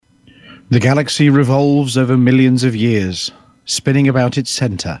The galaxy revolves over millions of years, spinning about its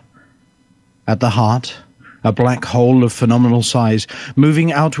center. At the heart, a black hole of phenomenal size.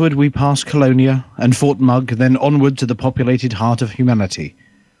 Moving outward, we pass Colonia and Fort Mugg, then onward to the populated heart of humanity.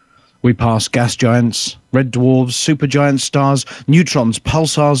 We pass gas giants, red dwarves, supergiant stars, neutrons,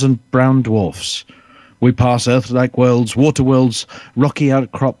 pulsars, and brown dwarfs. We pass Earth-like worlds, water worlds, rocky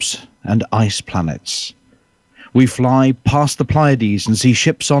outcrops, and ice planets. We fly past the Pleiades and see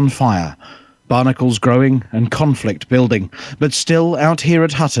ships on fire, barnacles growing and conflict building. But still, out here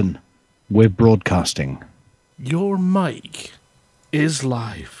at Hutton, we're broadcasting. Your mic is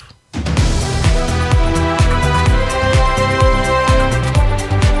live.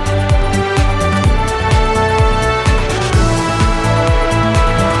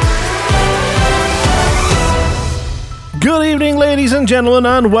 Good evening, ladies and gentlemen,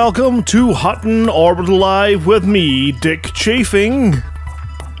 and welcome to Hutton Orbital Live with me, Dick Chafing.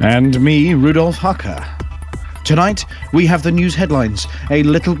 And me, Rudolph Hucker. Tonight, we have the news headlines, a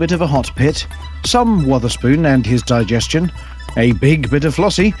little bit of a hot pit, some Wotherspoon and his digestion, a big bit of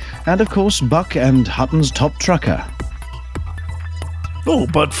Flossie, and of course, Buck and Hutton's top trucker. Oh,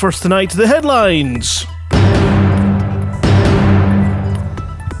 but first tonight, the headlines.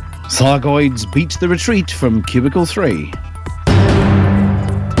 Thargoids beat the retreat from Cubicle 3.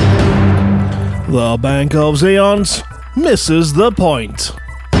 The Bank of Zeons misses the point.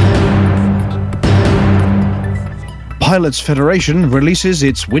 Pilots Federation releases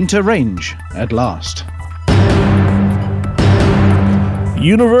its winter range at last.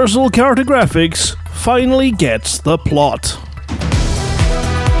 Universal Cartographics finally gets the plot.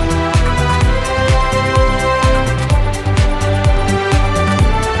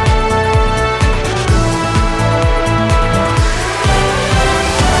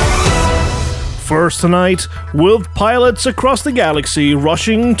 First tonight, with pilots across the galaxy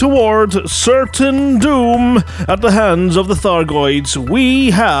rushing toward certain doom at the hands of the Thargoids,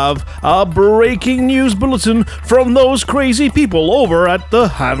 we have a breaking news bulletin from those crazy people over at the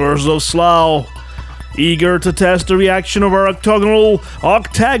Hammers of Slough. Eager to test the reaction of our octagonal,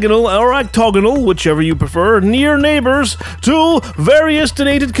 whichever you prefer, near neighbors to various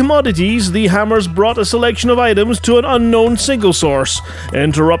donated commodities, the Hammers brought a selection of items to an unknown single source,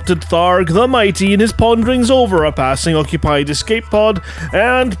 interrupted Tharg the Mighty in his ponderings over a passing occupied escape pod,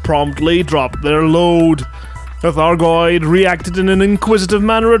 and promptly dropped their load. The Thargoid reacted in an inquisitive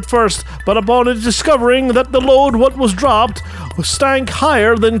manner at first, but upon discovering that the load what was dropped stank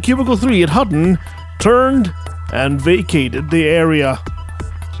higher than Cubicle 3 at Hutton, turned and vacated the area.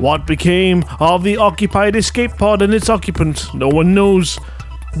 What became of the occupied escape pod and its occupant, no one knows.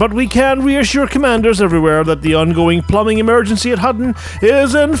 But we can reassure commanders everywhere that the ongoing plumbing emergency at Hutton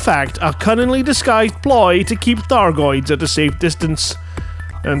is in fact a cunningly disguised ploy to keep Thargoids at a safe distance,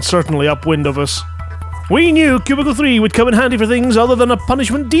 and certainly upwind of us. We knew Cubicle 3 would come in handy for things other than a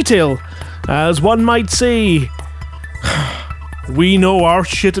punishment detail. As one might say, we know our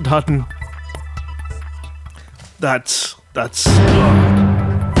shit at Hutton. That's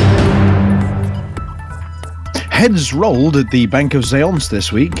Heads rolled at the Bank of Zeons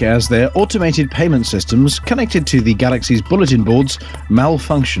this week as their automated payment systems connected to the galaxy's bulletin boards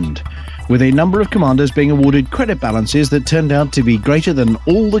malfunctioned, with a number of commanders being awarded credit balances that turned out to be greater than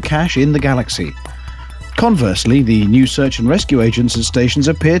all the cash in the galaxy. Conversely, the new search and rescue agents at stations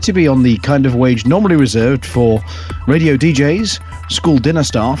appear to be on the kind of wage normally reserved for radio DJs, school dinner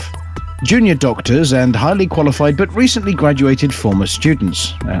staff, junior doctors, and highly qualified but recently graduated former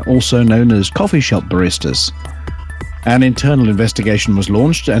students, also known as coffee shop baristas. An internal investigation was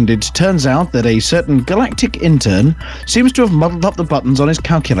launched, and it turns out that a certain galactic intern seems to have muddled up the buttons on his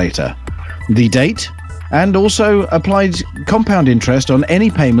calculator, the date, and also applied compound interest on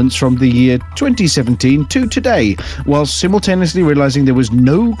any payments from the year 2017 to today, whilst simultaneously realizing there was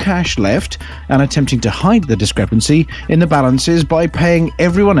no cash left and attempting to hide the discrepancy in the balances by paying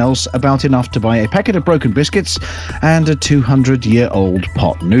everyone else about enough to buy a packet of broken biscuits and a 200-year-old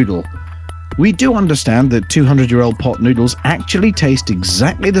pot noodle. We do understand that 200-year-old pot noodles actually taste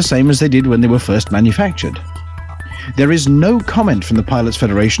exactly the same as they did when they were first manufactured. There is no comment from the Pilots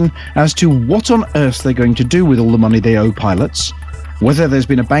Federation as to what on earth they're going to do with all the money they owe pilots, whether there's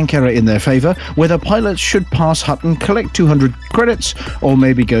been a bank error in their favour, whether pilots should pass Hutton, collect 200 credits, or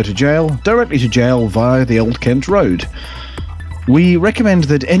maybe go to jail, directly to jail via the Old Kent Road. We recommend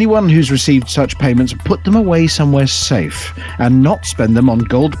that anyone who's received such payments put them away somewhere safe and not spend them on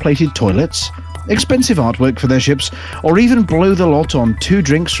gold-plated toilets, expensive artwork for their ships, or even blow the lot on 2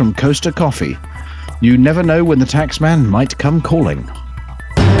 drinks from Coaster Coffee. You never know when the taxman might come calling.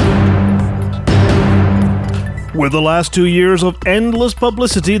 With the last 2 years of endless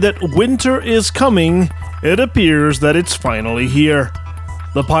publicity that winter is coming, it appears that it's finally here.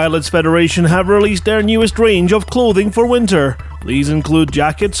 The Pilots Federation have released their newest range of clothing for winter. These include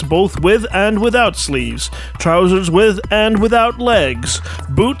jackets both with and without sleeves, trousers with and without legs,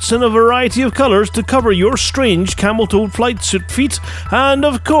 boots in a variety of colours to cover your strange camel-toed flight suit feet, and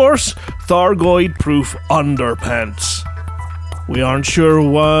of course, Thargoid-proof underpants. We aren't sure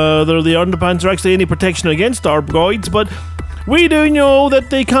whether the underpants are actually any protection against Thargoids, but we do know that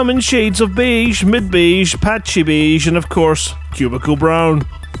they come in shades of beige, mid-beige, patchy beige, and of course, cubicle brown.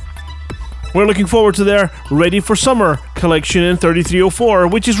 We're looking forward to their Ready for Summer collection in 3304,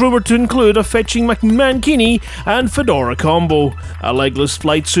 which is rumoured to include a fetching mankini and fedora combo, a legless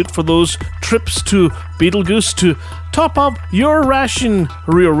flight suit for those trips to Betelgeuse to top up your radiation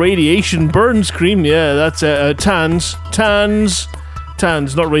burns cream. Yeah, that's tans,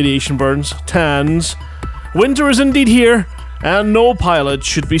 not radiation burns, tans. Winter is indeed here, and no pilot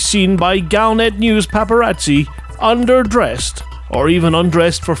should be seen by Galnet News paparazzi underdressed or even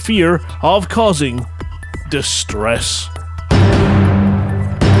undressed for fear of causing distress.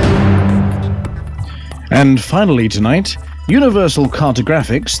 And finally tonight, Universal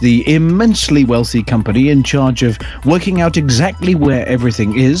Cartographics, the immensely wealthy company in charge of working out exactly where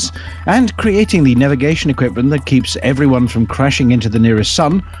everything is and creating the navigation equipment that keeps everyone from crashing into the nearest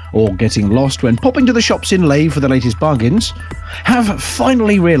sun or getting lost when popping to the shops in Leh for the latest bargains, have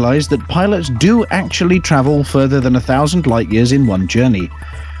finally realised that pilots do actually travel further than 1,000 light years in one journey.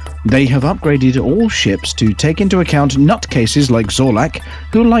 They have upgraded all ships to take into account nutcases like Zorlak,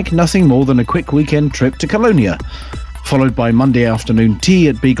 who like nothing more than a quick weekend trip to Colonia, followed by Monday afternoon tea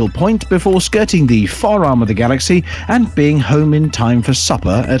at Beagle Point before skirting the far arm of the galaxy and being home in time for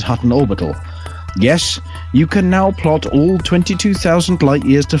supper at Hutton Orbital. Yes, you can now plot all 22,000 light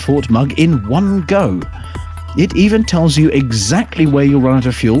years to Fort Mugg in one go. It even tells you exactly where you'll run out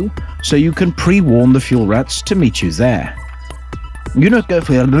of fuel, so you can pre-warn the fuel rats to meet you there.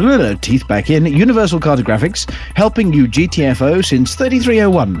 Teeth back in, Universal Cartographics, helping you GTFO since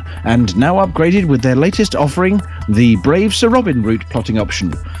 3301, and now upgraded with their latest offering, the Brave Sir Robin route plotting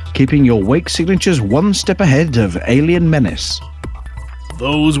option, keeping your wake signatures one step ahead of alien menace.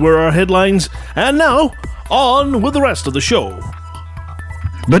 Those were our headlines, and now, on with the rest of the show.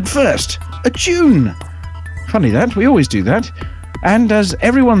 But first, a tune! Funny that, we always do that. And as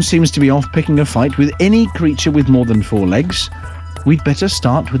everyone seems to be off picking a fight with any creature with more than 4 legs, we'd better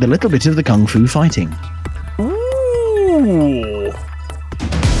start with a little bit of the Kung Fu fighting. Ooh.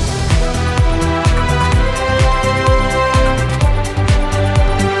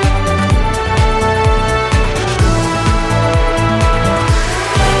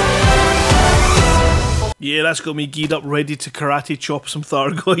 Yeah, that's got me geared up, ready to karate chop some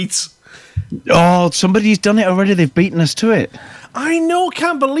Thargoids. Oh, somebody's done it already. They've beaten us to it. I know,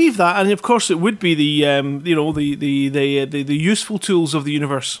 can't believe that. And of course, it would be the useful tools of the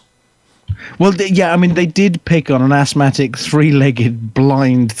universe. Well, yeah, I mean, they did pick on an asthmatic, 3-legged,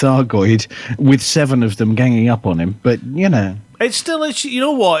 blind Thargoid with 7 of them ganging up on him. But it's still, you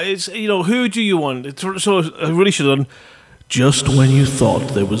know what? It's who do you want? So I really should have done. Just when you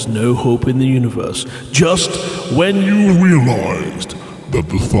thought there was no hope in the universe, just when you realized that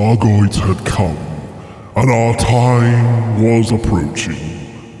the Thargoids had come, and our time was approaching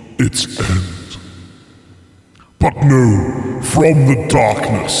its end. But no, from the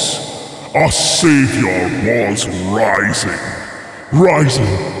darkness, our savior was rising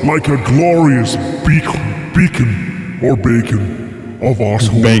like a glorious beacon or bacon of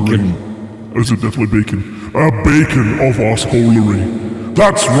arseholery. Is it definitely bacon? A bacon of arseholery.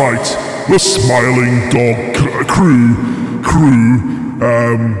 That's right, the Smiling Dog crew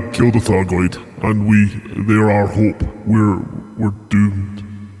killed a Thargoid, and they're our hope. We're doomed.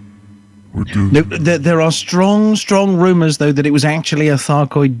 We're doomed. No, there are strong rumours, though, that it was actually a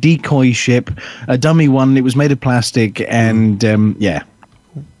Thargoid decoy ship, a dummy one. It was made of plastic, and yeah.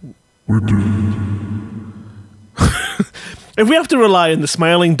 We're doomed. If we have to rely on the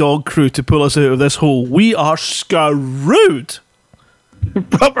Smiling Dog crew to pull us out of this hole, we are screwed.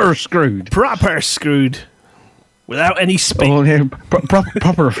 Proper screwed. Without any spin. Oh, yeah,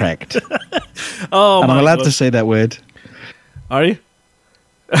 proper effect. Oh, and my I'm allowed God. to say that word. Are you?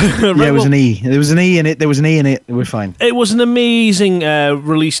 Yeah, it was an E. There was an E in it. We're fine. It was an amazing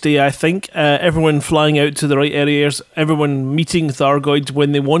release day, I think. Everyone flying out to the right areas. Everyone meeting Thargoids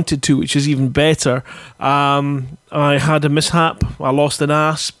when they wanted to, which is even better. I had a mishap. I lost an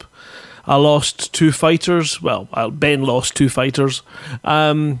asp. I lost 2 fighters. Well, Ben lost 2 fighters.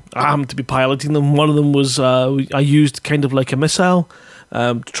 I happened to be piloting them. One of them was I used kind of like a missile.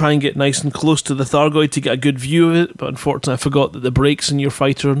 to try and get nice and close to the Thargoid to get a good view of it. But unfortunately, I forgot that the brakes in your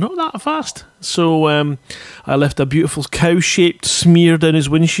fighter are not that fast. So I left a beautiful cow-shaped smear down his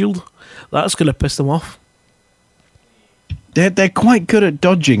windshield. That's going to piss them off. They're quite good at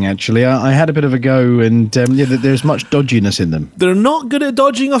dodging, actually. I had a bit of a go, and there's much dodginess in them. They're not good at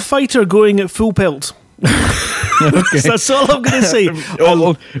dodging a fighter going at full pelt. Okay. That's all I'm going to say.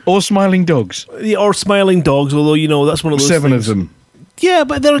 or smiling dogs. Yeah, or smiling dogs, although, that's one of those 7 things. of them. Yeah,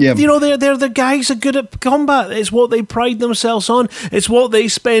 but they're the guys are good at combat. It's what they pride themselves on. It's what they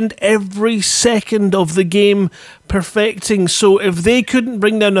spend every second of the game perfecting. So if they couldn't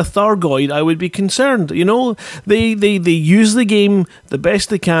bring down a Thargoid, I would be concerned. They use the game the best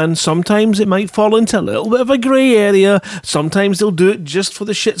they can. Sometimes it might fall into a little bit of a grey area. Sometimes they'll do it just for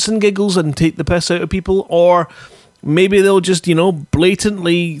the shits and giggles and take the piss out of people, or maybe they'll just,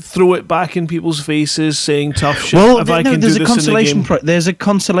 blatantly throw it back in people's faces, saying tough shit. Well, there's a consolation prize. There's a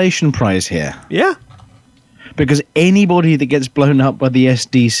consolation prize here. Yeah. Because anybody that gets blown up by the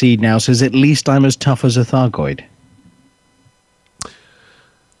SDC now says, at least I'm as tough as a Thargoid.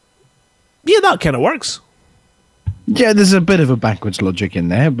 Yeah, that kind of works. Yeah, there's a bit of a backwards logic in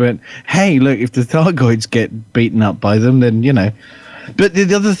there, but hey, look, if the Thargoids get beaten up by them, then, But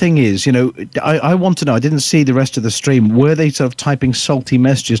the other thing is, I want to know, I didn't see the rest of the stream, were they sort of typing salty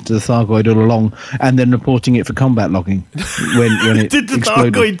messages to the Thargoid all along and then reporting it for combat logging when it Did the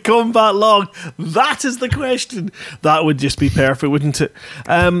exploded? Thargoid combat log? That is the question. That would just be perfect, wouldn't it?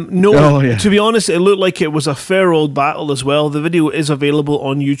 No, Oh, yeah. To be honest, it looked like it was a fair old battle as well. The video is available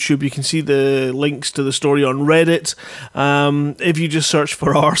on YouTube. You can see the links to the story on Reddit. If you just search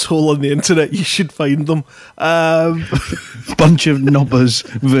for arsehole on the internet, you should find them. Bunch of knobbers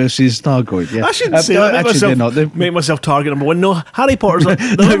versus Thargoid. Yeah. I shouldn't say that. They're not. Make myself target number 1. No, Harry Potter's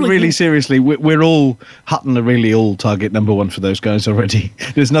No, really, seriously, we're all Hutton are really all target number 1 for those guys already.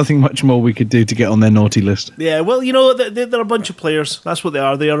 There's nothing much more we could do to get on their naughty list. Yeah, well, they're a bunch of players. That's what they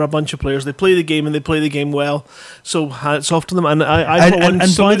are. They are a bunch of players. They play the game and they play the game well. So hats off to them. And I for one,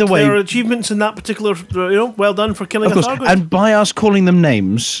 and by the way, their achievements in that particular, well done for killing of course, a Thargoid. and by us calling them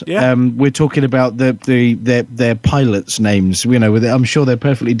names, we're talking about their pilots' names. I'm sure they're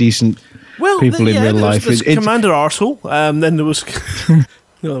perfectly decent people in real life. There's Commander Arsehole. Then there was.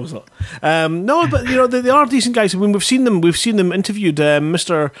 No, there was not. No, but they are decent guys. I mean, we've seen them interviewed.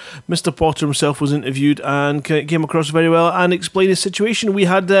 Mr. Potter himself was interviewed and came across very well and explained his situation. We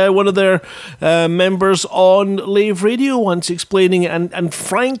had one of their members on Lave Radio once explaining it, and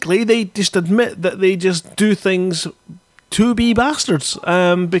frankly, they just admit that they just do things to be bastards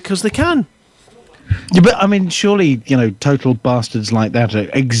because they can. Yeah, but I mean, surely, total bastards like that are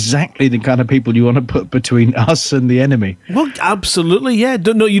exactly the kind of people you want to put between us and the enemy. Well, absolutely, yeah.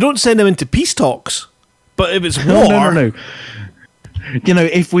 No, you don't send them into peace talks. But if it's war, no.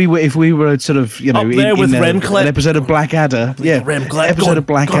 If we were sort of, up there with Remclip, an episode of Blackadder, episode of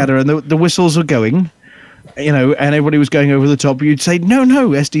Blackadder, and the whistles are going, and everybody was going over the top, you'd say, no,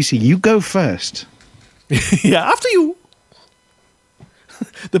 SDC, you go first. Yeah, after you.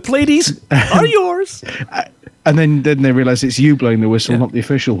 The Pleiades are yours. And then they realise it's you blowing the whistle, not the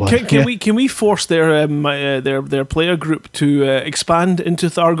official one. Can we force their player group to expand into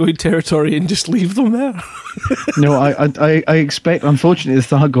Thargoid territory and just leave them there? No, I expect, unfortunately, the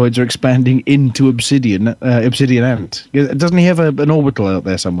Thargoids are expanding into Obsidian Ant. Doesn't he have an orbital out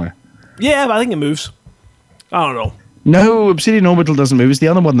there somewhere? Yeah, but I think it moves. I don't know. No, Obsidian Orbital doesn't move. It's the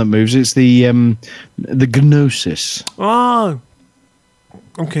other one that moves. It's the Gnosis. Oh.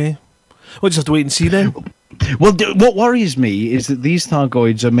 Okay. We'll just have to wait and see then. Well, what worries me is that these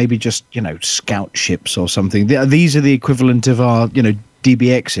Thargoids are maybe just, scout ships or something. These are the equivalent of our,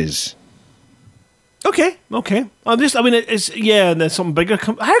 DBXs. Okay. It's and there's something bigger.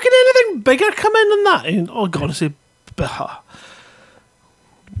 How can anything bigger come in than that? Oh, God, I say.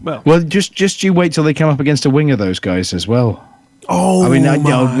 Well, just you wait till they come up against a wing of those guys as well. Oh, I mean,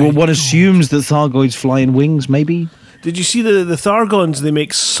 one assumes that Thargoids fly in wings, maybe. Did you see the Thargons? They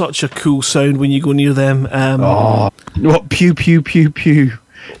make such a cool sound when you go near them. What? Pew, pew, pew, pew.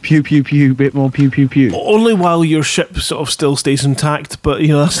 Pew, pew, pew. Bit more pew, pew, pew. Only while your ship sort of still stays intact, but,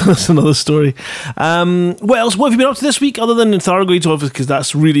 that's another story. What else? What have you been up to this week, other than Thargoids, obviously, because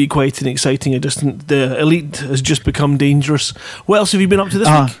that's really quite an exciting addition. The Elite has just become dangerous. What else have you been up to this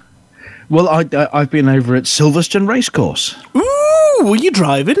week? Well, I've been over at Silverstone Racecourse. Ooh! Oh, were you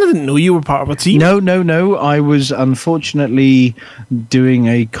driving? I didn't know you were part of a team. No. I was unfortunately doing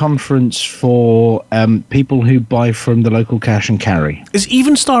a conference for people who buy from the local cash and carry. Is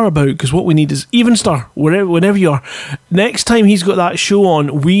Evenstar about? Because what we need is Evenstar, whenever you are. Next time he's got that show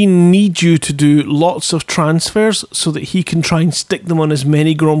on, we need you to do lots of transfers so that he can try and stick them on as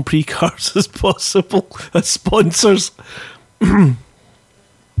many Grand Prix cars as possible as sponsors.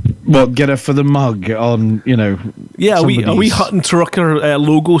 Well, get her for the mug on, Yeah, a wee somebody's- Hutton Trucker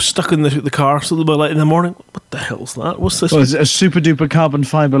logo stuck in the car so they'll be like in the morning, what the hell's that? What's this? Well, it's a super duper carbon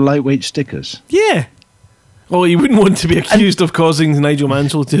fibre lightweight stickers. Yeah. Well, you wouldn't want to be accused of causing Nigel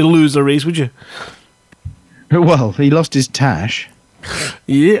Mansell to lose a race, would you? Well, he lost his tash.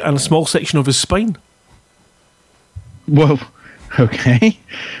 Yeah, and a small section of his spine. Well, okay.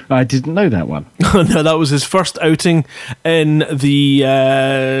 I didn't know that one. No, that was his first outing in the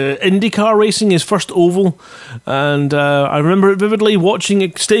IndyCar racing, his first oval. And I remember it vividly, watching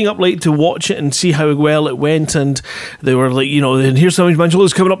it, staying up late to watch it and see how well it went. And they were like, and here's somebody Mansell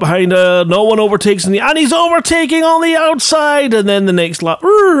is coming up behind, no one overtakes him, and he's overtaking on the outside. And then the next lap,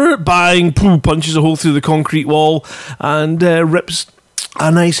 bang, punches a hole through the concrete wall and rips a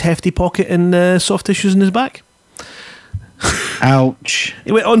nice hefty pocket and soft tissues in his back. Ouch.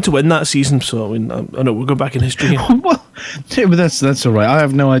 He went on to win that season, so I know we're going back in history. Well, yeah, but that's all right. I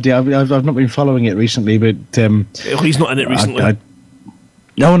have no idea. I've not been following it recently, but He's not in it recently.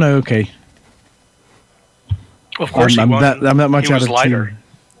 No, okay. Of course, I'm he wasn't. that much he out was of lighter. tune.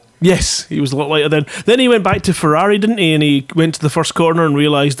 Yes, he was a lot lighter then. Then he went back to Ferrari, didn't he? And he went to the first corner and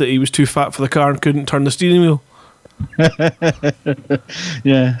realised that he was too fat for the car and couldn't turn the steering wheel.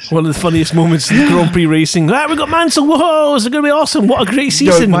 Yeah. One of the funniest moments in Grand Prix racing. We got Mansell. Whoa, it's going to be awesome. What a great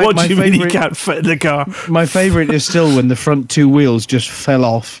season. my What do you mean he favourite- can't fit in the car? My favourite is still when the front two wheels just fell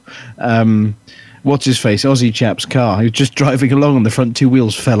off. What's his face? Aussie chap's car. He was just driving along and the front two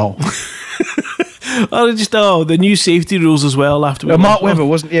wheels fell off. The new safety rules as well after we Mark Webber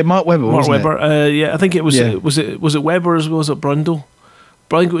wasn't? Yeah, Mark Webber. Mark wasn't Webber. It? I think it was. Yeah. Was it Webber as well? Was it Brundle?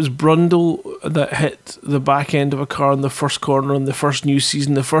 I think it was Brundle that hit the back end of a car in the first corner in the first new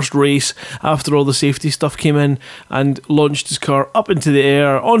season, the first race after all the safety stuff came in, and launched his car up into the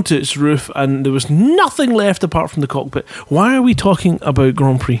air onto its roof, and there was nothing left apart from the cockpit. Why are we talking about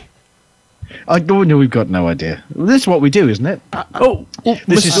Grand Prix? I don't know. We've got no idea. This is what we do, isn't it?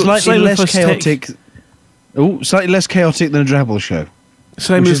 This is slightly less chaotic. Slightly less chaotic than a Drabble show, which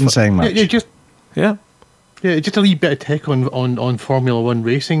isn't saying much. Yeah, just a wee bit of tech on Formula One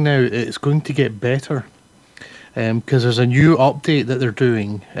racing now. It's going to get better because there's a new update that they're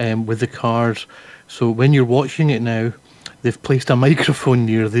doing with the cars. So when you're watching it now, they've placed a microphone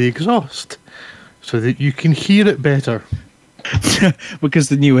near the exhaust so that you can hear it better. Because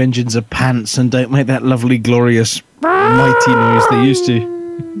the new engines are pants and don't make that lovely, glorious, mighty noise they used to.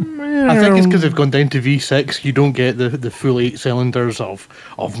 I think it's because they've gone down to V6. You don't get the full 8 cylinders of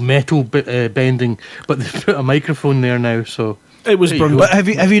metal bending, but they've put a microphone there now. So It was Brundle. But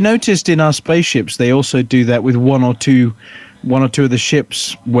have you noticed in our spaceships they also do that with one or two of the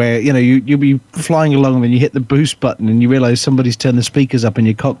ships where you'll be flying along and then you hit the boost button and you realise somebody's turned the speakers up in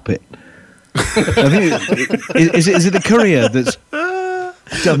your cockpit. I think is it the Courier that's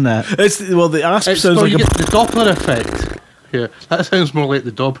done that? The ASP It's sounds so like you a. get the Doppler effect. Yeah, that sounds more like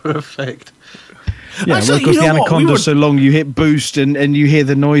the Doppler effect. Yeah, Actually, because you the know what? Anaconda's so long, you hit boost and you hear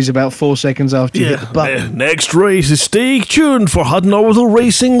the noise about 4 seconds after you hit the button. Next race is stay tuned for Hutton Orbital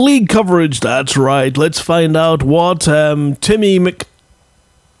Racing League coverage. That's right. Let's find out what Timmy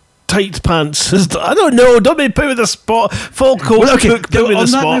Tight Pants is. I don't know. Don't be put with the spot. Falco put me in the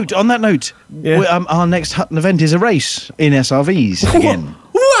spot. On that note, Yeah. our next Hutton event is a race in SRVs again.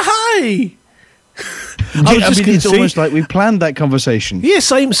 Why? It's almost like we planned that conversation. Yeah,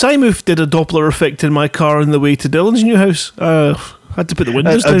 Simoof did a Doppler effect in my car on the way to Dylan's new house. Had to put the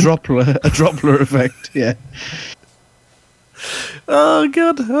windows down. A Doppler effect, yeah. Oh,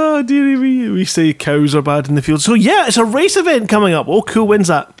 God. Oh, dearie me. We say cows are bad in the field. So, yeah, it's a race event coming up. Oh, cool. When's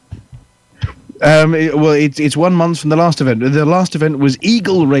that? It's 1 month from the last event. The last event was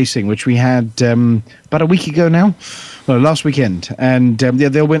Eagle Racing, which we had about a week ago now. No, last weekend. And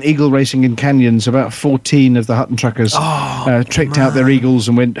they went Eagle Racing in canyons. About 14 of the Hutton truckers tricked out their Eagles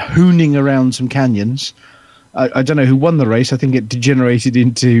and went hooning around some canyons. I don't know who won the race. I think it degenerated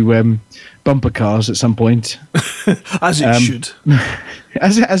into bumper cars at some point. As it should.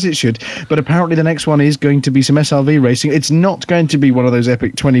 As it should. But apparently the next one is going to be some SRV racing. It's not going to be one of those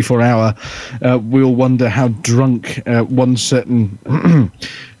epic 24-hour, we'll wonder how drunk one certain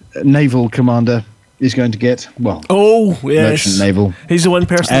naval commander is going to get. Well, oh, yes. merchant naval. He's the one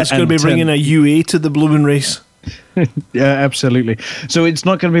person that's going to be bringing a UA to the blooming race. Yeah, absolutely. So it's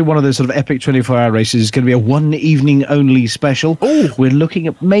not going to be one of those sort of epic 24-hour races. It's going to be a one evening only special. Oh. We're looking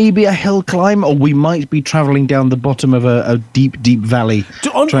at maybe a hill climb, or we might be travelling down the bottom of a deep valley,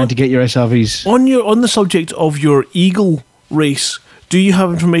 trying to get your SRVs. On the subject of your Eagle race, do you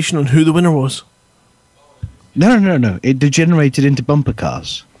have information on who the winner was? No. It degenerated into bumper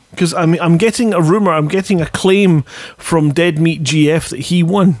cars. Because I'm getting a rumour, I'm getting a claim from Dead Meat GF that he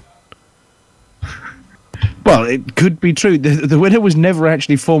won. Well, it could be true. The winner was never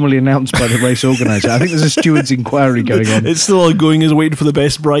actually formally announced by the race organiser. I think there's a steward's inquiry going on. It's still ongoing, is waiting for the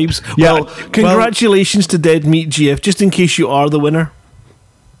best bribes. Yeah, Well, congratulations to Dead Meat GF, just in case you are the winner.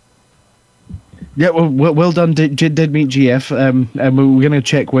 Yeah, well done, Dead Meat GF. And we're going to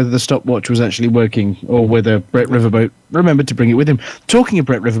check whether the stopwatch was actually working, or whether Brett Riverboat remembered to bring it with him. Talking of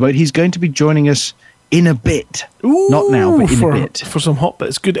Brett Riverboat, he's going to be joining us in a bit. Ooh, not now, but in a bit. For some hot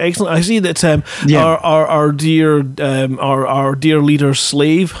bits. Good, excellent. I see that Yeah. our dear leader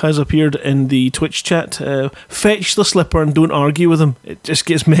Slave has appeared in the Twitch chat. Fetch the slipper and don't argue with him. It just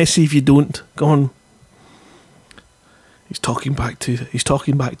gets messy if you don't. Go on. He's talking back to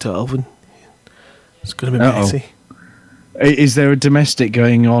Alvin. It's going to be messy. Is there a domestic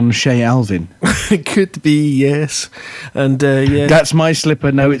going on, Shay Alvin? It could be, yes. And yeah. That's my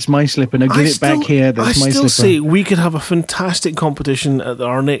slipper. No, it's my slipper. No, give it back here. That's my slipper. I still say we could have a fantastic competition at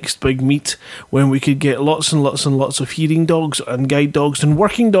our next big meet when we could get lots and lots and lots of hearing dogs and guide dogs and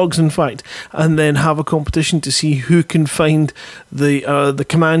working dogs, in fact, and then have a competition to see who can find the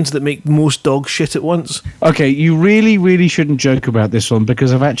commands that make most dogs shit at once. Okay, you really, really shouldn't joke about this one,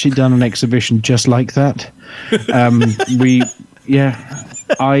 because I've actually done an exhibition just like that.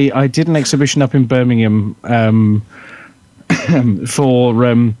 I did an exhibition up in Birmingham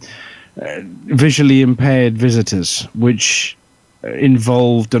for visually impaired visitors, which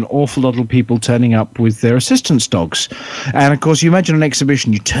involved an awful lot of people turning up with their assistance dogs. And of course, you imagine an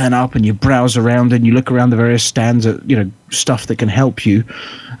exhibition, you turn up and you browse around and you look around the various stands at, stuff that can help you.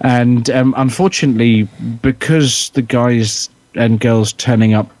 And unfortunately, because the guys and girls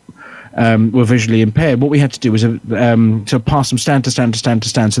turning up were visually impaired, what we had to do was sort of pass them stand to stand to stand to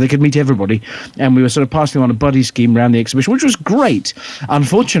stand so they could meet everybody, and we were sort of passing them on a buddy scheme around the exhibition, which was great.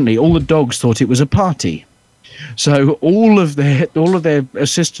 Unfortunately, all the dogs thought it was a party, so all of their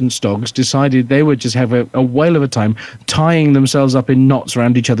assistance dogs decided they would just have a whale of a time tying themselves up in knots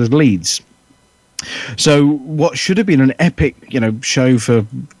around each other's leads. So what should have been an epic show for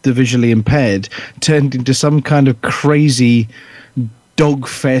the visually impaired turned into some kind of crazy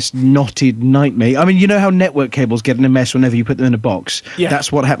dog-fest knotted nightmare. I mean, you know how network cables get in a mess whenever you put them in a box? Yeah.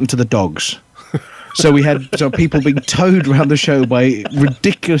 That's what happened to the dogs. So we had people being towed around the show by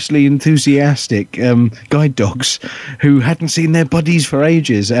ridiculously enthusiastic guide dogs who hadn't seen their buddies for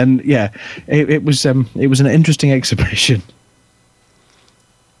ages. And yeah, it was an interesting exhibition.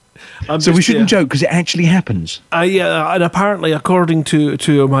 So we shouldn't joke, because it actually happens. And apparently, according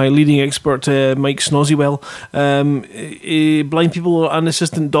to my leading expert, Mike Snozzywell, blind people and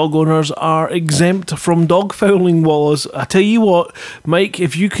assistant dog owners are exempt from dog fouling laws. I tell you what, Mike,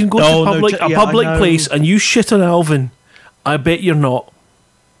 if you can go to a public place and you shit on Alvin, I bet you're not.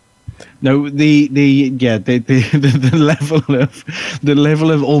 No, the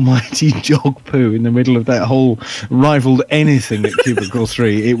level of almighty dog poo in the middle of that hole rivaled anything at Cubicle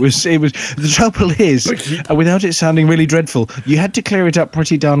 3. It was the trouble is, without it sounding really dreadful, you had to clear it up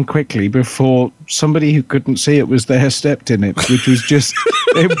pretty darn quickly before somebody who couldn't see it was there stepped in it, which was just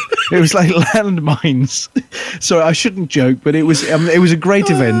it was like landmines. So I shouldn't joke, but it was a great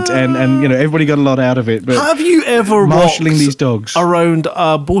event, and everybody got a lot out of it. But have you ever marshalling walked these dogs around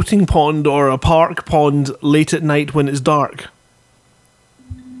a boating pond or a park pond late at night when it's dark?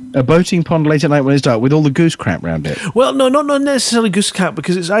 A boating pond late at night when it's dark with all the goose crap around it? Well, no, not necessarily goose crap,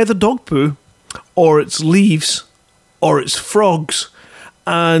 because it's either dog poo or it's leaves or it's frogs.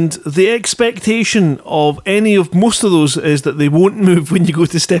 And the expectation of most of those is that they won't move when you go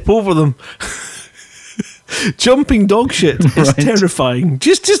to step over them. Jumping dog shit is terrifying.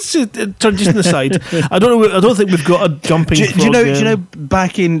 Just an aside. I don't think we've got a jumping. Do you know?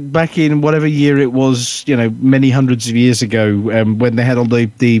 Back in whatever year it was, many hundreds of years ago, when they had all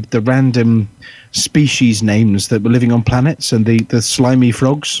the random species names that were living on planets and the slimy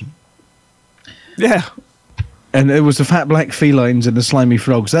frogs. Yeah. And it was the fat black felines and the slimy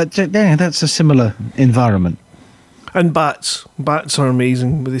frogs. That's a similar environment. And bats are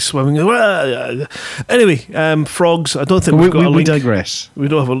amazing with the swimming. Anyway, frogs. I don't think we've got a link. We digress. We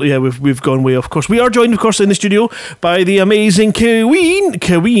don't have a. Yeah, we've gone way off course. We are joined, of course, in the studio by the amazing Queen.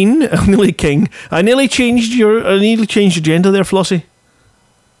 I'm nearly King. I nearly changed your gender there, Flossie.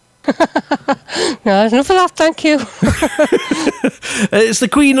 No, enough of that, thank you. It's the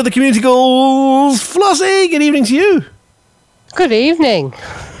Queen of the Community Goals, Flossie. Good evening to you. Good evening.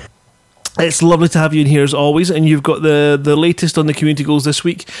 It's lovely to have you in here as always, and you've got the latest on the community goals this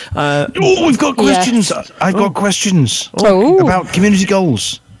week. We've got questions. Yes. I've got questions Oh. about community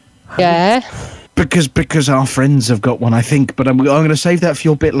goals. Yeah. Because our friends have got one, I think, but I'm going to save that for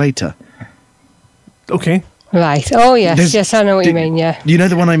your bit later. Okay. Right. Oh, yes. There's- Yes, I know what you mean, yeah. You know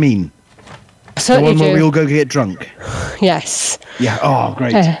the one I mean? The Certainly one where we do. all go get drunk. Yes. Yeah. Oh,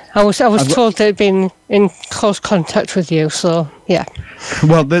 great. I was I've got- told they'd been in close contact with you, so, yeah.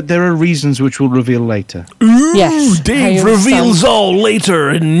 Well, there are reasons which we'll reveal later. Yes. I Dave understand. reveals all later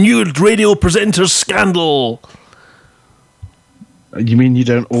in new radio presenter scandal. You mean you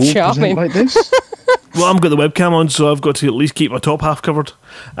don't all Charming. present like this? Well, I've got the webcam on, so I've got to at least keep my top half covered.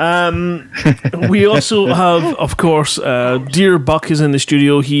 We also have, of course, Dear Buck is in the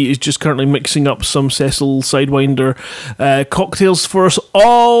studio. He is just currently mixing up some Cecil Sidewinder cocktails for us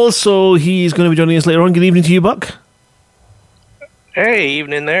all, so he's going to be joining us later on. Good evening to you, Buck. Hey,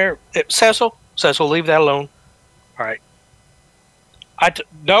 evening there. Cecil, leave that alone. All right.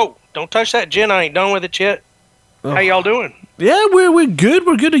 No, don't touch that gin. I ain't done with it yet. How y'all doing? Yeah, we're good.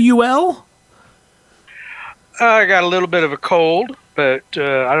 We're good. Are you well? I got a little bit of a cold, but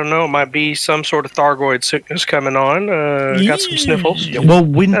I don't know. It might be some sort of thargoid sickness coming on. Got some sniffles. Well,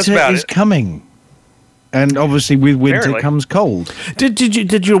 winter about is it. coming. And obviously with winter Apparently. comes cold.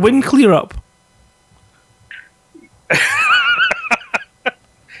 Did your wind clear up?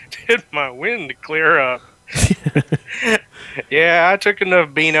 Did my wind clear up? Yeah, I took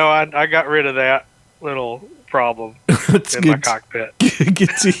enough Beano. I got rid of that little problem That's in my good. cockpit. Good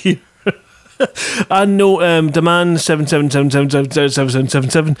to hear. I know Demand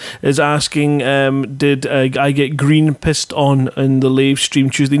 777777777 is asking, did I get green pissed on in the live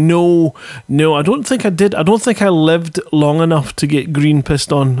stream Tuesday? No, I don't think I did. I don't think I lived long enough to get green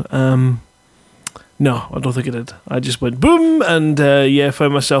pissed on. No, I don't think I did. I just went boom and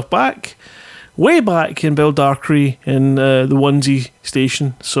found myself way back in Beldarkry in the onesie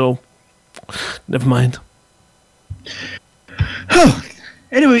station. So, never mind.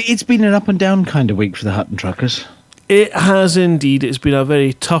 Anyway, it's been an up and down kind of week for the Hutton Truckers. It has indeed. It's been a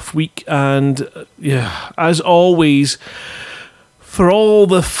very tough week, and as always, for all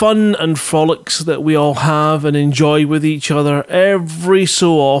the fun and frolics that we all have and enjoy with each other, every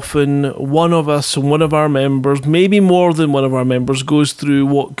so often, one of us and one of our members, maybe more than one of our members, goes through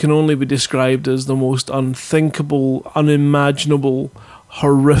what can only be described as the most unthinkable, unimaginable,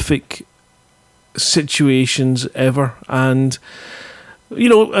 horrific situations ever. And you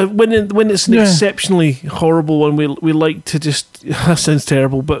know, when it's an exceptionally horrible one, we like to just that sounds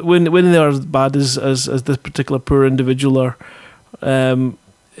terrible, but when they're as bad as this particular poor individual are,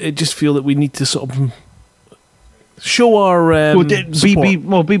 I just feel that we need to sort of show our support.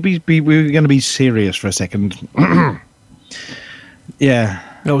 We're going to be serious for a second. Yeah.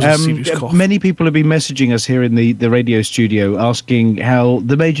 That was a serious cough. Many people have been messaging us here in the radio studio asking how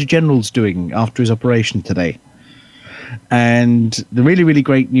the Major General's doing after his operation today. And the really, really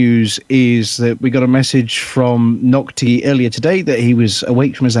great news is that we got a message from Nocti earlier today that he was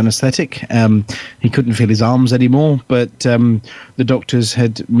awake from his anaesthetic. He couldn't feel his arms anymore, but the doctors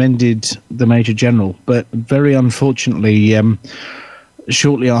had mended the Major General. But very unfortunately,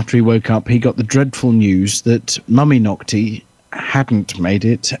 shortly after he woke up, he got the dreadful news that Mummy Nocti hadn't made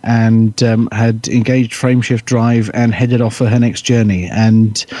it and had engaged Frameshift Drive and headed off for her next journey.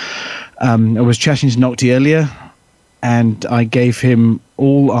 And I was chatting to Nocti earlier, and I gave him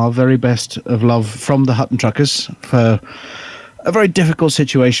all our very best of love from the Hutton Truckers for a very difficult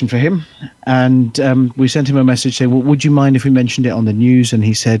situation for him. And we sent him a message saying, well, would you mind if we mentioned it on the news? And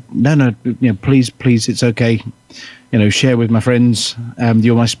he said, no, please, it's okay. Share with my friends.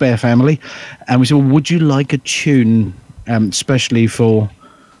 You're my spare family. And we said, well, would you like a tune, especially for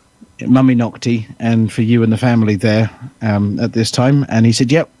Mummy Nocti and for you and the family there at this time? And he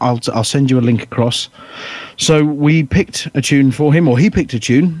said, yep, I'll send you a link across. So we picked a tune for him, or he picked a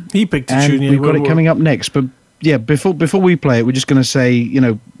tune. He picked a and tune, yeah. We've got it coming up next. But yeah, before we play it, we're just going to say,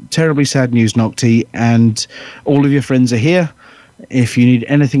 terribly sad news, Nocti, and all of your friends are here. If you need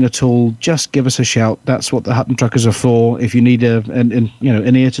anything at all, just give us a shout. That's what the Hutton Truckers are for. If you need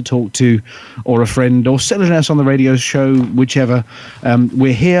an ear to talk to, or a friend, or selling us on the radio show, whichever,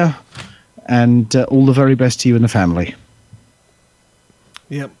 we're here. And all the very best to you and the family.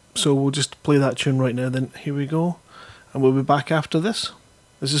 Yep. So we'll just play that tune right now then. Here we go. And we'll be back after this.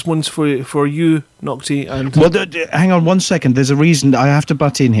 This one's for you, Nocti, and... Well, hang on 1 second. There's a reason. I have to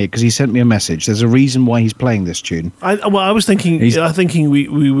butt in here because he sent me a message. There's a reason why he's playing this tune. I was thinking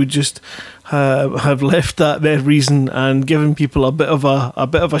we would just have left that reason and given people a bit of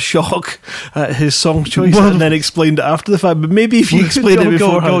a shock at his song choice, and then explained it after the fact. But maybe if you explain it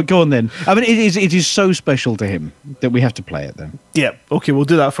before, go on then. I mean, it is so special to him that we have to play it then. Yeah. Okay, we'll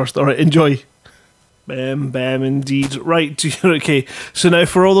do that first. All right. Enjoy. Bam, indeed. Right, okay. So now,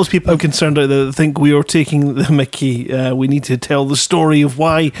 for all those people concerned out there that think we are taking the mickey, we need to tell the story of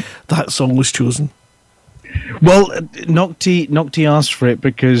why that song was chosen. Well, Nocti asked for it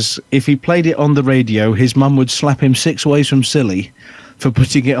because if he played it on the radio, his mum would slap him 6 ways from silly for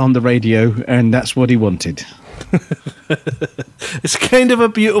putting it on the radio, and that's what he wanted. It's kind of a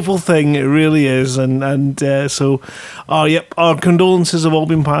beautiful thing, it really is, and so our condolences have all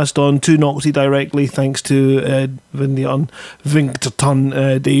been passed on to Nocti directly, thanks to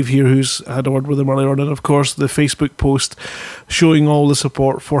Vinkton, Dave here, who's had a word with him earlier on, and of course the Facebook post showing all the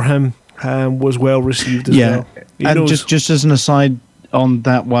support for him was well received as well. And just as an aside on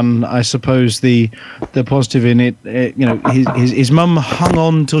that one, I suppose the positive in it, his mum hung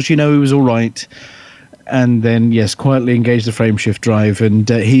on till she knew he was all right. And then, yes, quietly engaged the frame shift drive, and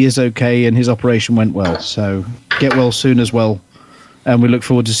he is okay, and his operation went well. So get well soon as well. And we look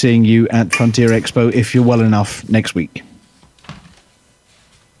forward to seeing you at Frontier Expo, if you're well enough, next week.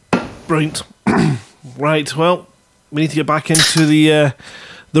 Brilliant. Right, well, we need to get back into the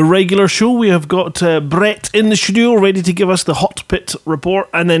regular show. We have got Brett in the studio ready to give us the hot pit report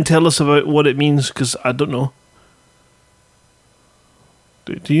and then tell us about what it means, because I don't know.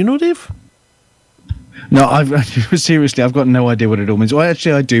 Do you know, Dave? No, seriously, I've got no idea what it all means. Well,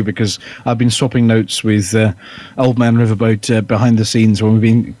 actually, I do, because I've been swapping notes with Old Man Riverboat behind the scenes when we've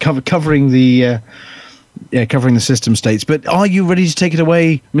been covering the system states. But are you ready to take it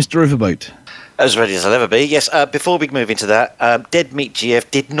away, Mr. Riverboat? As ready as I'll ever be, yes. Before we move into that, Dead Meat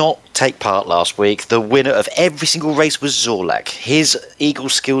GF did not take part last week. The winner of every single race was Zorlak. His eagle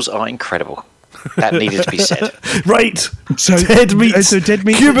skills are incredible. That needed to be said. Right. So Dead Meat.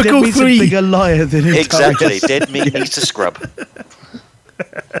 Cubicle 3. A bigger liar than him. Exactly. Dead Meat needs to scrub.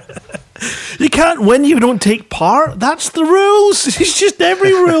 You can't win. You don't take part. That's the rules. It's just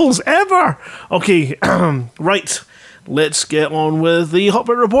every rules ever. Okay. Right. Let's get on with the Hot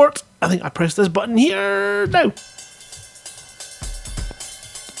Pit Report. I think I pressed this button here now.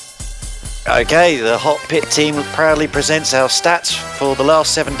 Okay, the Hot Pit team proudly presents our stats for the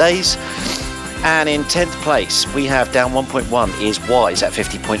last 7 days. And in 10th place, we have down 1.1 is Wise at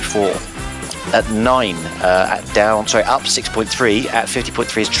 50.4. At 9, up 6.3 at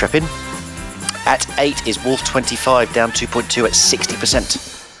 50.3 is Treppin. At 8 is Wolf 25, down 2.2 at 60%.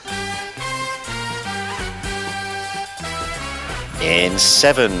 In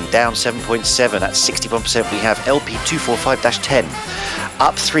 7, down 7.7 at 61%, we have LP245-10.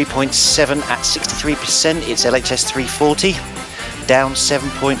 Up 3.7 at 63%, it's LHS 340. Down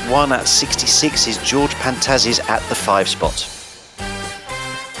 7.1 at 66 is George Pantazis at the 5 spot.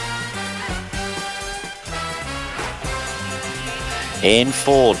 In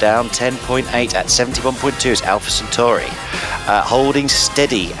 4, down 10.8 at 71.2 is Alpha Centauri. Holding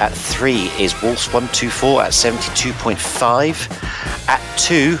steady at 3 is Wolfs 124 at 72.5. At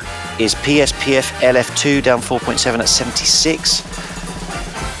 2 is PSPF LF2 down 4.7 at 76.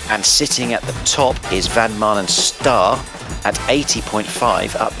 And sitting at the top is Van Marnen Star at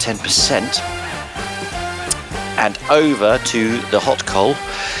 80.5, up 10%. And over to the hot coal.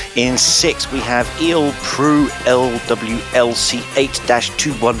 In 6, we have Eel Pru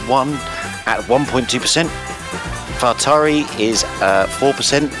LWLC8-211 at 1.2%. Fartari is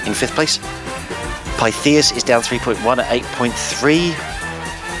 4% in 5th place. Pytheas is down 3.1 at 8.3.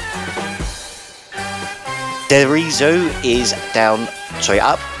 Derizo is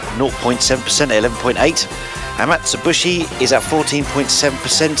up 0.7% at 11.8. Amatsubushi is at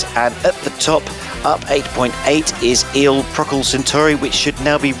 14.7%, and at the top, up 8.8 is Eel Procol Centauri, which should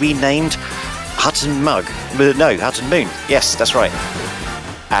now be renamed Hutton Moon. Yes, that's right.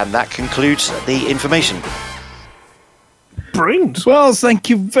 And that concludes the information. Brilliant. Well, thank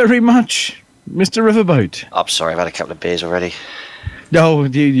you very much, Mr. Riverboat. I'm sorry, I've had a couple of beers already. No,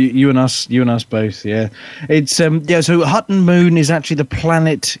 you and us both. Yeah, it's So Hutton Moon is actually the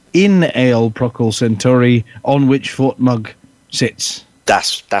planet in Eel Procol Centauri on which Fort Mugg sits.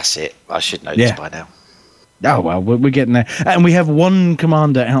 That's it. I should know this by now. Oh well, we're getting there, and we have one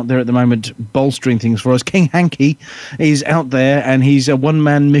commander out there at the moment bolstering things for us. King Hanky is out there, and he's a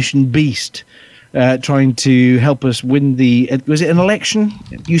one-man mission beast, trying to help us win the. Was it an election?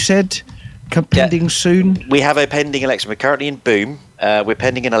 You said pending soon? We have a pending election. We're currently in Boom. We're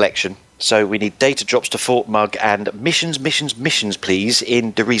pending an election. So we need data drops to Fort Mug and missions, please,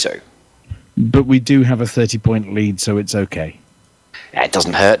 in Dorizo. But we do have a 30-point lead, so it's okay. It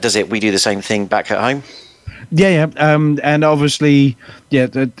doesn't hurt, does it? We do the same thing back at home. Yeah. And obviously,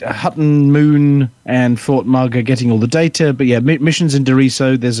 Hutton, Moon, and Fort Mug are getting all the data. But missions in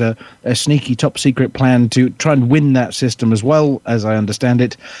Dorizo, there's a sneaky top-secret plan to try and win that system as well, as I understand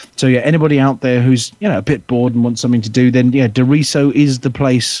it. So, anybody out there who's, a bit bored and wants something to do, then, Dorizo is the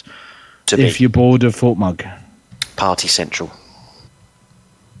place if you're bored of Fort Mug. Party Central.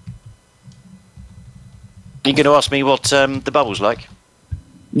 You going to ask me what the bubble's like?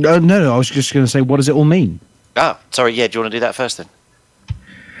 No, I was just going to say, what does it all mean? Ah, sorry, do you want to do that first then?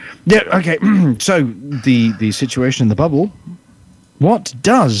 Yeah, okay. So, the situation in the bubble, what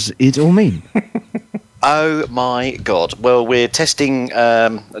does it all mean? Oh my God. Well, we're testing,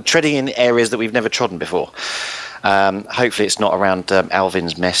 treading in areas that we've never trodden before. Hopefully it's not around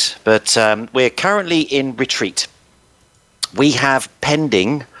Alvin's mess. But we're currently in retreat. We have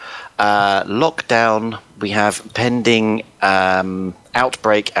pending lockdown, we have pending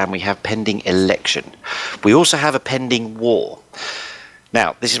outbreak, and we have pending election. We also have a pending war.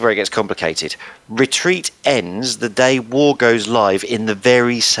 Now, this is where it gets complicated. Retreat ends the day war goes live in the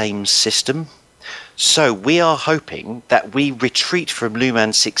very same system. So we are hoping that we retreat from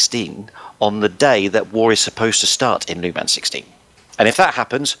Luman 16 on the day that war is supposed to start in Luman 16. And if that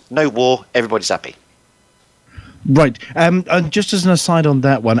happens, no war, everybody's happy. Right. And just as an aside on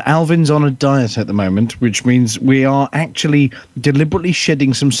that one, Alvin's on a diet at the moment, which means we are actually deliberately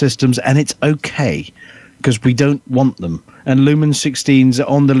shedding some systems, and it's okay, because we don't want them. And Lumen 16's are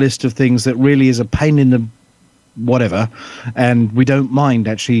on the list of things that really is a pain in the whatever, and we don't mind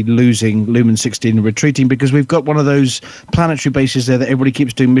actually losing Lumen 16 and retreating, because we've got one of those planetary bases there that everybody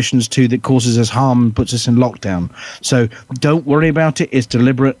keeps doing missions to that causes us harm and puts us in lockdown. So don't worry about it. It's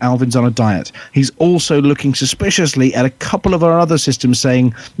deliberate. Alvin's on a diet. He's also looking suspiciously at a couple of our other systems,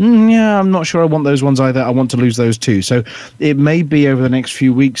 saying, I'm not sure I want those ones either. I want to lose those too. So it may be over the next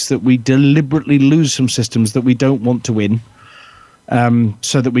few weeks that we deliberately lose some systems that we don't want to win,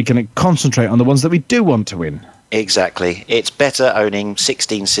 so that we can concentrate on the ones that we do want to win. Exactly. It's better owning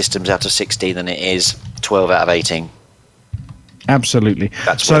 16 systems out of 16 than it is 12 out of 18. Absolutely.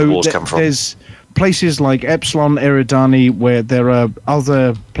 That's where the wars come from. There's places like Epsilon, Eridani, where there are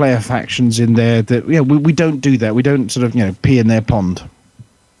other player factions in there that, we don't do that. We don't sort of, pee in their pond.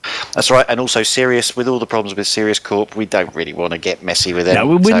 That's right. And also Sirius, with all the problems with Sirius Corp, we don't really want to get messy with it.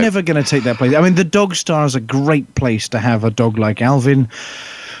 No, we're never going to take that place. I mean, the Dog Star is a great place to have a dog like Alvin.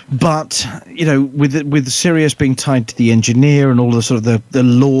 But, with Sirius being tied to the engineer and all the sort of the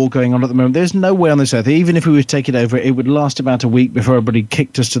law going on at the moment, there's no way on this earth, even if we were to take it over, it would last about a week before everybody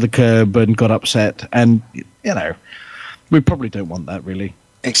kicked us to the curb and got upset. And, we probably don't want that, really.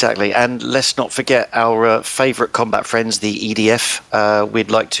 Exactly. And let's not forget our favourite combat friends, the EDF.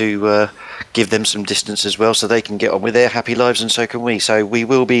 We'd like to give them some distance as well so they can get on with their happy lives, and so can we. So we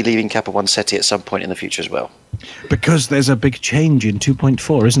will be leaving Kappa 1 Ceti at some point in the future as well. Because there's a big change in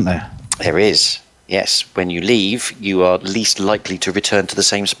 2.4, isn't there? There is, yes. When you leave, you are least likely to return to the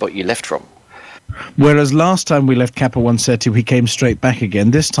same spot you left from. Whereas last time we left Kappa 1 Ceti, we came straight back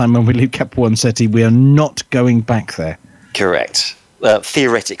again. This time when we leave Kappa 1 Ceti, we are not going back there. Correct.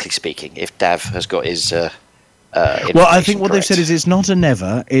 Theoretically speaking, if Dav has got his... well, I think what they've said is it's not a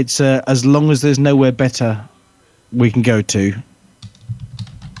never. It's as long as there's nowhere better we can go to,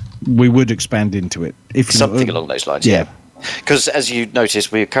 we would expand into it. Something along those lines, yeah. Because as you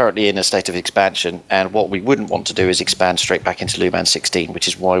notice, we're currently in a state of expansion, and what we wouldn't want to do is expand straight back into Luman 16, which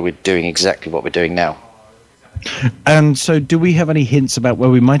is why we're doing exactly what we're doing now. And so do we have any hints about where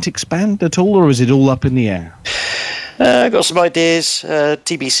we might expand at all, or is it all up in the air? I've got some ideas.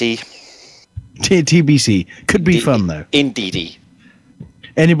 TBC. TBC. Could be fun, though. Indeedy.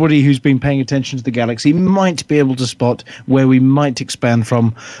 Anybody who's been paying attention to the galaxy might be able to spot where we might expand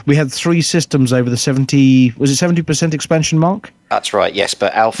from. We had 3 systems over the 70% expansion mark? That's right, yes,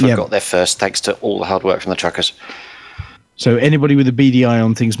 but Alpha got there first thanks to all the hard work from the truckers. So anybody with a beady eye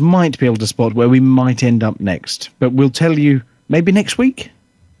on things might be able to spot where we might end up next. But we'll tell you maybe next week?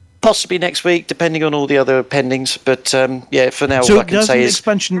 Possibly next week, depending on all the other pendings. But for now, so all I can say is...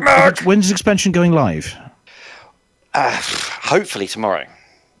 When's expansion going live? Hopefully tomorrow.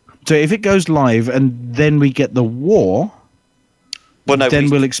 So if it goes live and then we get the war,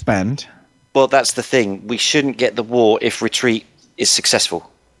 we'll expand. Well, that's the thing. We shouldn't get the war if retreat is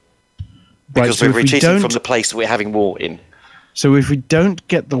successful. Because we're retreating from the place that we're having war in. So if we don't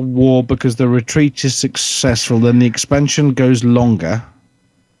get the war because the retreat is successful, then the expansion goes longer.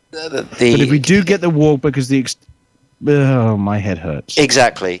 But if we do get the walk, because my head hurts.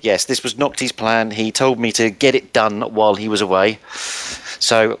 Exactly, yes. This was Nocti's plan. He told me to get it done while he was away.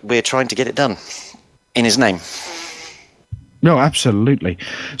 So we're trying to get it done in his name. No, absolutely.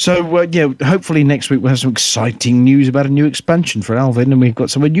 So, hopefully next week we'll have some exciting news about a new expansion for Alvin, and we've got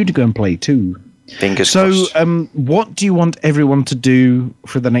somewhere new to go and play too. Fingers crossed. So, what do you want everyone to do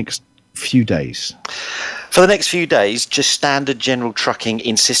for the next few days? For the next few days, just standard general trucking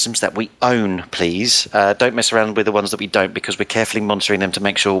in systems that we own, please. Don't mess around with the ones that we don't, because we're carefully monitoring them to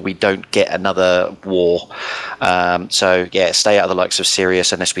make sure we don't get another war. Stay out of the likes of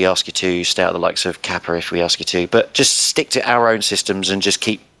Sirius unless we ask you to. Stay out of the likes of Kappa if we ask you to. But just stick to our own systems and just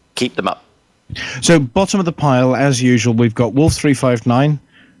keep them up. So, bottom of the pile, as usual, we've got Wolf 359,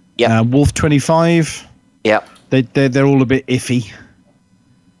 Wolf 25. Yeah. They're all a bit iffy.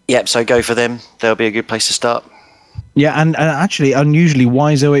 Yep, so go for them. They'll be a good place to start. Yeah, and actually, unusually,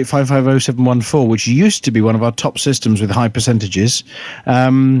 Wise 08550714, which used to be one of our top systems with high percentages,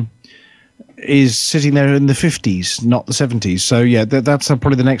 is sitting there in the 50s, not the 70s. So, yeah, that's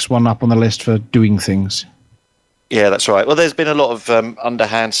probably the next one up on the list for doing things. Yeah, that's right. Well, there's been a lot of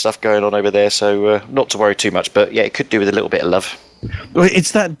underhand stuff going on over there, so not to worry too much. But, yeah, it could do with a little bit of love. Well,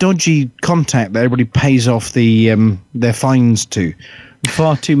 it's that dodgy contact that everybody pays off their fines to.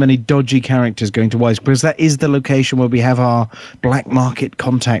 Far too many dodgy characters going to Wise, because that is the location where we have our black market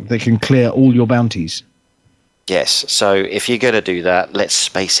contact that can clear all your bounties. Yes, so if you're going to do that, let's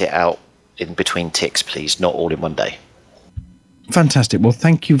space it out in between ticks, please, not all in one day. Fantastic. Well,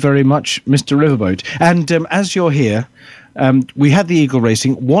 thank you very much, Mr. Riverboat. And as you're here, we had the Eagle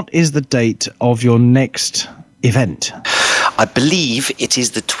Racing. What is the date of your next event? I believe it is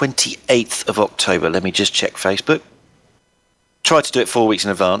the 28th of October. Let me just check Facebook. Try to do it 4 weeks in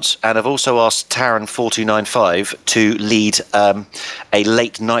advance, and I've also asked Taran 4295 to lead a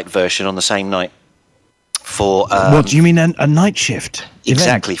late night version on the same night for. What do you mean, a night shift?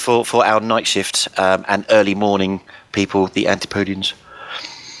 Exactly, for our night shift and early morning people, the Antipodians.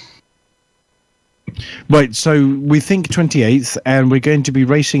 Right, so we think 28th, and we're going to be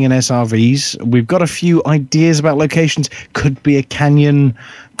racing in SRVs. We've got a few ideas about locations. Could be a canyon,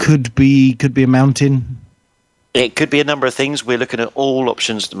 could be a mountain. It could be a number of things. We're looking at all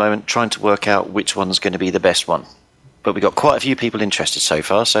options at the moment, trying to work out which one's going to be the best one. But we've got quite a few people interested so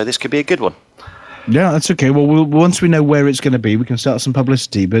far, so this could be a good one. Yeah, that's okay. Well, once we know where it's going to be, we can start some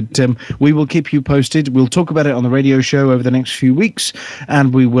publicity. But we will keep you posted. We'll talk about it on the radio show over the next few weeks.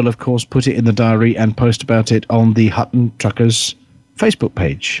 And we will, of course, put it in the diary and post about it on the Hutton Truckers Facebook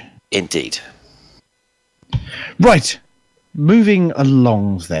page. Indeed. Right. Moving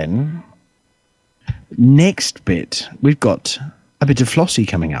along then. Next bit, we've got a bit of Flossie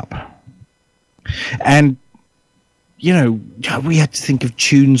coming up. And, we had to think of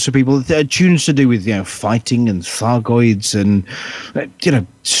tunes for people. Tunes to do with, fighting and Thargoids and,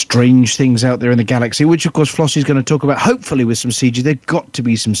 strange things out there in the galaxy, which, of course, Flossie's going to talk about, hopefully with some CG. There've got to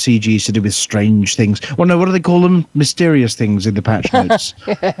be some CGs to do with strange things. Well, no, what do they call them? Mysterious things in the patch notes.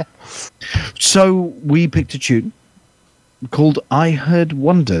 So we picked a tune called I Heard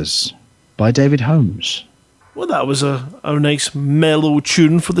Wonders by David Holmes. Well, that was a nice mellow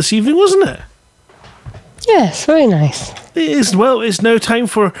tune for this evening, wasn't it? Yes, very nice. It is. Well, it's now time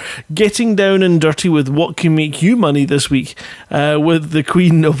for getting down and dirty with what can make you money this week with the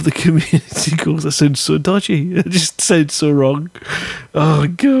queen of the community goals. That sounds so dodgy. It just sounds so wrong. Oh,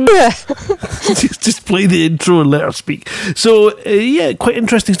 God. just play the intro and let her speak. So, quite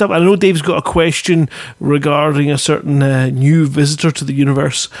interesting stuff. I know Dave's got a question regarding a certain new visitor to the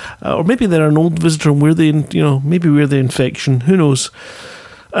universe. Or maybe they're an old visitor and maybe we're the infection. Who knows?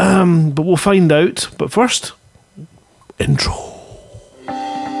 But we'll find out. But first, intro.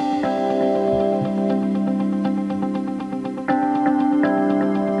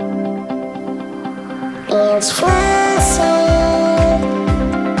 It's Flossie.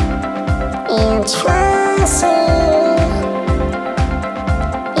 It's Flossie.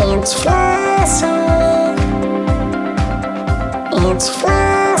 It's Flossie. It's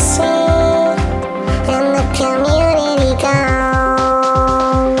Flossie. And the community goes.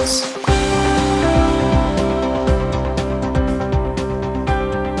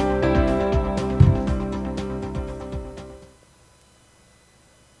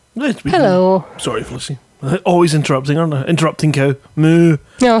 Hello. Sorry, Flossie. Always interrupting, aren't I? Interrupting cow. Moo.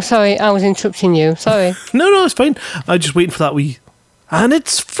 No, sorry, I was interrupting you. Sorry. No, it's fine. I'm just waiting for that wee. And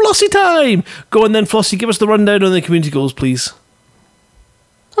it's Flossie time! Go on then, Flossie, give us the rundown on the community goals, please.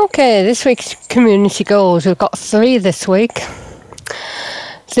 Okay, this week's community goals. We've got 3 this week.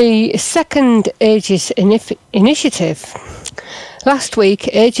 The second Aegis Initiative. Last week,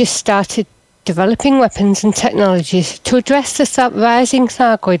 Aegis started developing weapons and technologies to address the rising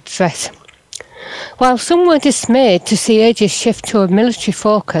Thargoid threat. While some were dismayed to see Aegis shift to a military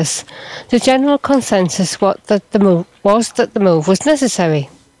focus, the general consensus was that the move was necessary.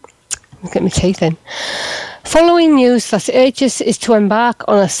 Get my teeth in. Following news that Aegis is to embark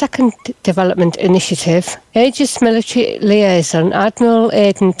on a second development initiative, Aegis military liaison Admiral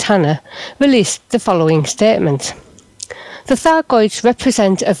Aidan Tanner released the following statement. The Thargoids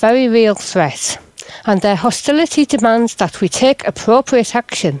represent a very real threat, and their hostility demands that we take appropriate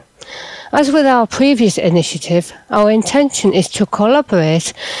action. As with our previous initiative, our intention is to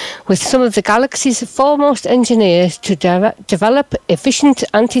collaborate with some of the galaxy's foremost engineers to develop efficient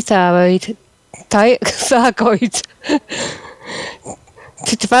Thargoid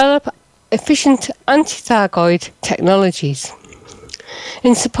technologies.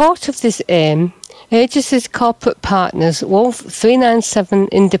 In support of this aim, Aegis's corporate partners, Wolf 397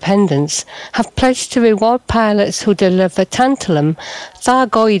 Independence, have pledged to reward pilots who deliver tantalum,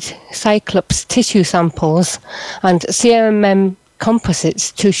 Thargoid Cyclops tissue samples, and CMM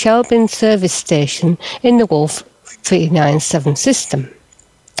composites to Shelbin Service Station in the Wolf 397 system.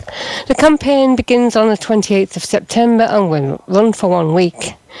 The campaign begins on the 28th of September and will run for 1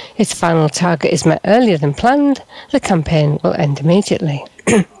 week. If the final target is met earlier than planned, the campaign will end immediately.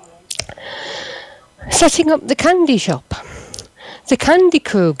 Setting up the Candy Shop. The Candy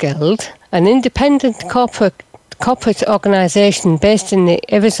Crew Guild, an independent corporate organisation based in the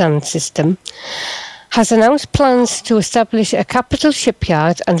Irizan system, has announced plans to establish a capital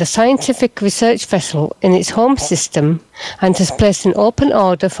shipyard and a scientific research vessel in its home system, and has placed an open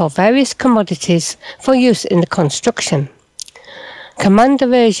order for various commodities for use in the construction. Commander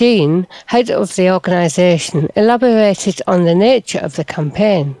Regine, head of the organisation, elaborated on the nature of the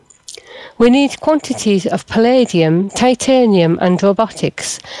campaign. We need quantities of palladium, titanium and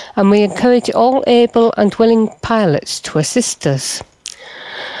robotics, and we encourage all able and willing pilots to assist us.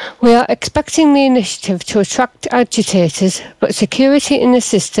 We are expecting the initiative to attract agitators, but security in the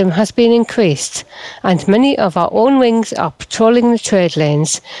system has been increased, and many of our own wings are patrolling the trade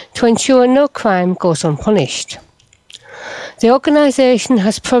lanes to ensure no crime goes unpunished. The organisation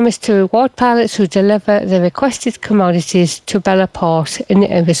has promised to reward pilots who deliver the requested commodities to Bella Port in the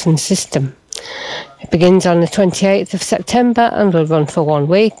Irizan system. It begins on the 28th of September and will run for 1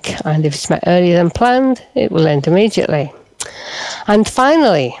 week, and if it's met earlier than planned, it will end immediately. And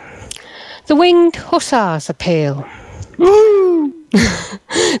finally, the Winged Hussars appeal.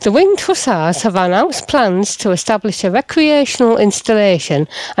 The Winged Hussars have announced plans to establish a recreational installation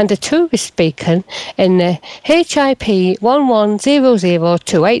and a tourist beacon in the HIP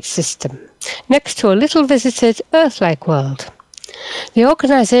 110028 system, next to a little visited Earth-like world. The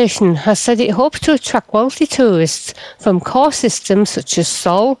organisation has said it hopes to attract wealthy tourists from core systems such as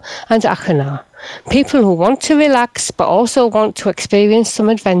Sol and Achenar, people who want to relax but also want to experience some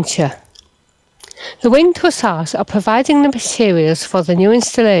adventure. The Winged Hussars are providing the materials for the new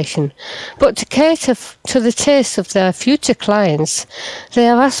installation, but to cater to the tastes of their future clients, they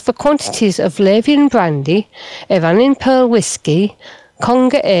have asked for quantities of Lavian brandy, Iranin Pearl whiskey,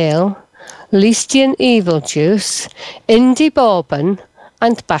 Conga ale, Leistian evil juice, Indie bourbon,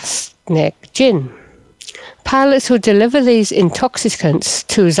 and Basnek gin. Pilots who deliver these intoxicants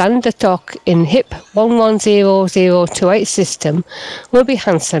to Xandertok in HIP 110028 system will be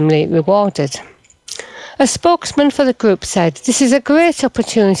handsomely rewarded. A spokesman for the group said, "This is a great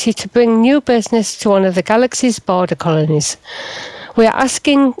opportunity to bring new business to one of the galaxy's border colonies. We are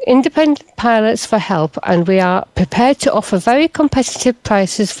asking independent pilots for help, and we are prepared to offer very competitive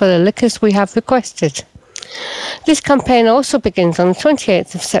prices for the liquors we have requested." This campaign also begins on the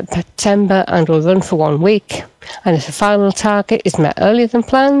 28th of September and will run for 1 week. And if the final target is met earlier than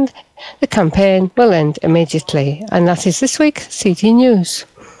planned, the campaign will end immediately. And that is this week's CD News.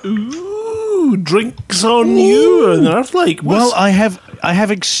 Ooh, drinks on you and Earth like. Well, I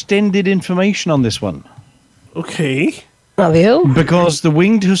have extended information on this one. Okay. Have you? Because the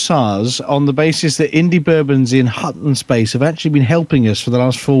Winged Hussars, on the basis that Indie Bourbons in Hutton Space have actually been helping us for the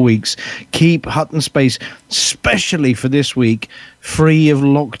last 4 weeks keep Hutton Space, especially for this week, free of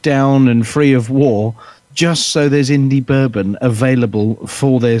lockdown and free of war, just so there's Indie Bourbon available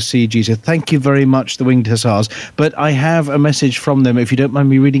for their CG. So thank you very much, the Winged Hussars. But I have a message from them, if you don't mind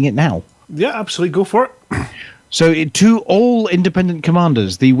me reading it now. Yeah, absolutely. Go for it. So to all independent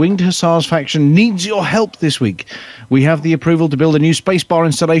commanders, the Winged Hussars faction needs your help this week. We have the approval to build a new spacebar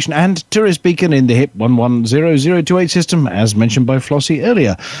installation and tourist beacon in the HIP 110028 system, as mentioned by Flossie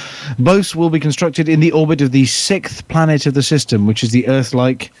earlier. Both will be constructed in the orbit of the 6th planet of the system, which is the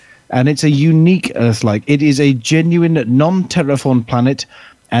Earth-like And it's a unique Earth-like. It is a genuine non-terraformed planet,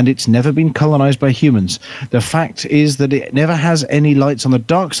 and it's never been colonized by humans. The fact is that it never has any lights on the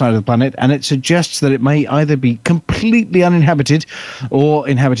dark side of the planet, and it suggests that it may either be completely uninhabited or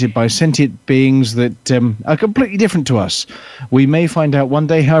inhabited by sentient beings that are completely different to us. We may find out one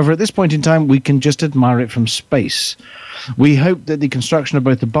day. However, at this point in time, we can just admire it from space. We hope that the construction of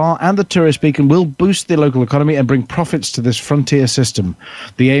both the bar and the tourist beacon will boost the local economy and bring profits to this frontier system.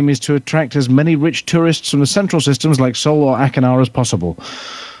 The aim is to attract as many rich tourists from the central systems like Sol or Akanar as possible.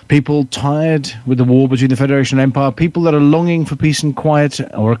 People tired with the war between the Federation and Empire, people that are longing for peace and quiet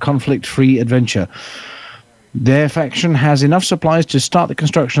or a conflict-free adventure. Their faction has enough supplies to start the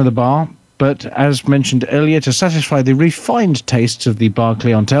construction of the bar, but as mentioned earlier, to satisfy the refined tastes of the bar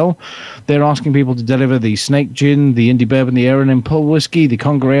clientele, they're asking people to deliver the Snake Gin, the Indie Bourbon, the Aaron and Pull Whiskey, the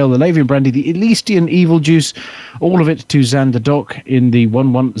Conger Ale, the Lavian Brandy, the Elysian Evil Juice, all of it to Xander Dock in the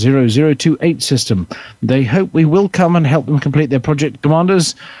 110028 system. They hope we will come and help them complete their project,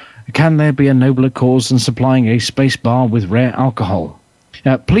 commanders. Can there be a nobler cause than supplying a space bar with rare alcohol?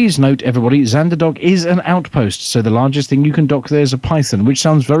 Please note, everybody, Xander Dock is an outpost, so the largest thing you can dock there is a Python, which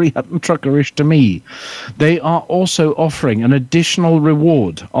sounds very Hutton Truckerish to me. They are also offering an additional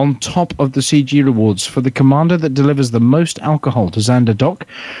reward on top of the CG rewards for the commander that delivers the most alcohol to Xander Dock.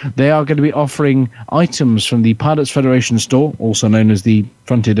 They are going to be offering items from the Pilots Federation store, also known as the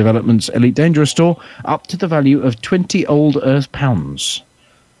Frontier Developments Elite Dangerous store, up to the value of 20 old Earth pounds.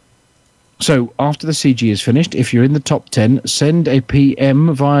 So, after the CG is finished, if you're in the top 10, send a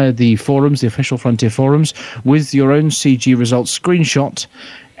PM via the forums, the official Frontier forums, with your own CG results screenshot,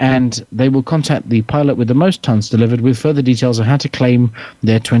 and they will contact the pilot with the most tons delivered with further details on how to claim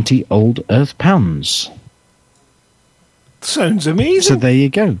their 20 old Earth pounds. Sounds amazing. So there you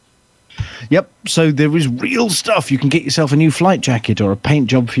go. Yep, so there is real stuff. You can get yourself a new flight jacket or a paint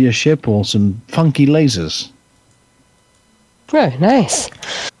job for your ship or some funky lasers. Oh, nice.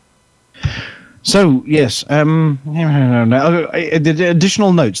 So, yes, the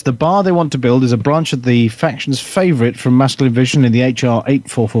additional notes. The bar they want to build is a branch of the faction's favourite from Masculine Vision in the HR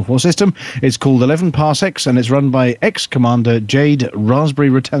 8444 system. It's called 11 Parsecs, and it's run by ex-commander Jade Raspberry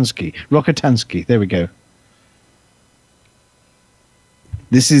Rokotansky. There we go.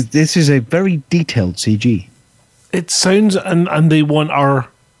 This is a very detailed CG. It sounds, and they want our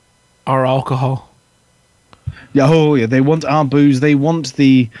alcohol. Yeah, oh yeah, they want our booze. They want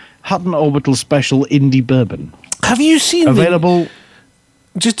the Hutton Orbital Special Indie Bourbon. Have you seen available?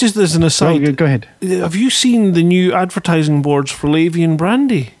 Just as an aside, go ahead. Have you seen the new advertising boards for Lavian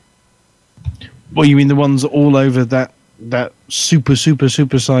Brandy? Well, you mean the ones all over that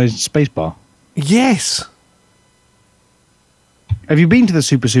super-sized space bar? Yes. Have you been to the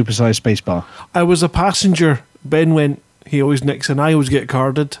super-sized space bar? I was a passenger. Ben went. He always nicks, and I always get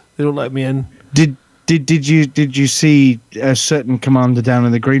carded. They don't let me in. Did you see a certain commander down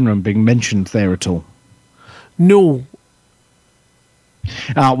in the green room being mentioned there at all? No.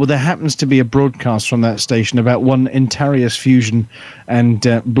 Well, there happens to be a broadcast from that station about one Intarius fusion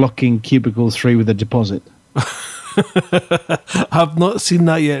and blocking Cubicle 3 with a deposit. I've not seen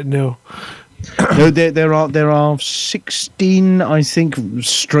that yet, no. No, there are 16, I think,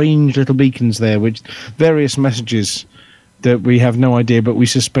 strange little beacons there, which various messages that we have no idea, but we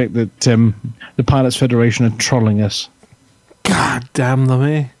suspect that the Pilots Federation are trolling us. God damn them,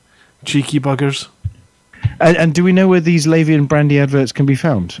 eh? Cheeky buggers. And do we know where these Lavian Brandy adverts can be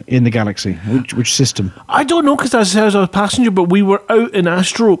found in the galaxy? Which system? I don't know, because as I was a passenger, but we were out in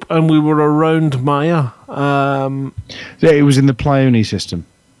Astrope and we were around Maya. Yeah, it was in the Pleione system.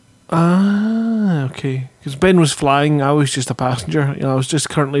 Okay. Because Ben was flying, I was just a passenger. I was just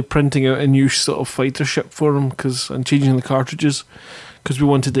currently printing out a new sort of fighter ship for him and changing the cartridges because we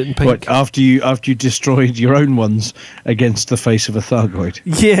wanted it in pink. What, after you destroyed your own ones against the face of a Thargoid?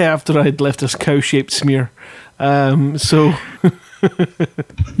 Yeah, after I'd left this cow-shaped smear. So...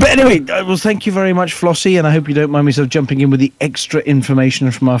 But anyway, well, thank you very much, Flossie, and I hope you don't mind me sort of jumping in with the extra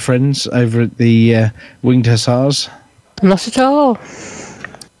information from our friends over at the Winged Hussars. Not at all.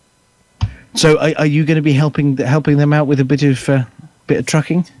 So, are you going to be helping them out with a bit of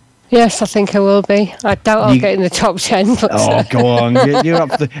trucking? Yes, I think I will be. I doubt I'll get in the top 10. But go on, you're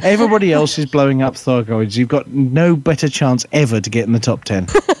up. Everybody else is blowing up Thargoids. You've got no better chance ever to get in the top 10.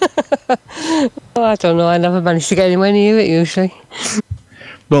 I don't know. I never manage to get anywhere near it usually.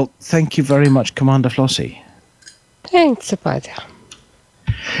 Well, thank you very much, Commander Flossie. Thanks, Abada.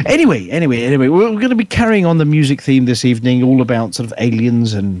 Anyway, we're going to be carrying on the music theme this evening, all about sort of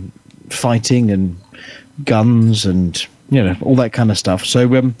aliens and fighting and guns and all that kind of stuff. So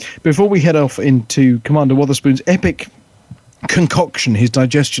before we head off into Commander Wotherspoon's epic concoction, his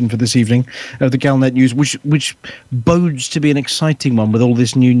digestion for this evening of the Galnet news, which bodes to be an exciting one with all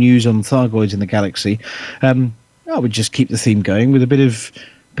this new news on Thargoids in the galaxy. I would just keep the theme going with a bit of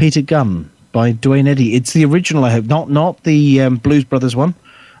Peter Gunn by Dwayne Eddy. It's the original, I hope, not the Blues Brothers one.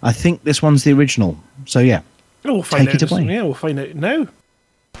 I think this one's the original. So yeah, we'll find take it away. Yeah, we'll find out now.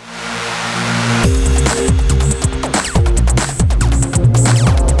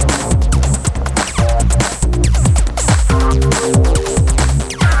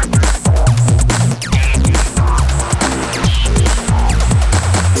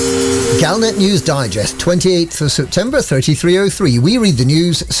 Galnet News Digest, 28th of September 3303. We read the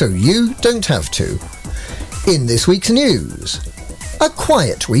news so you don't have to. In this week's news, a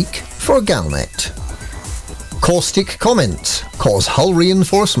quiet week for Galnet. Caustic comments cause hull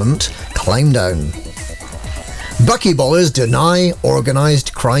reinforcement climb down. Buckyballers deny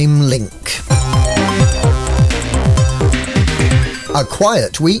organised crime link. A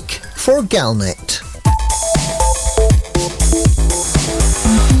quiet week for Galnet.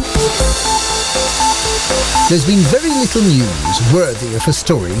 There's been very little news worthy of a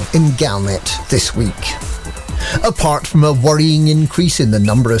story in Galnet this week. Apart from a worrying increase in the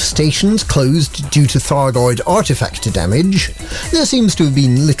number of stations closed due to Thargoid artefact damage, there seems to have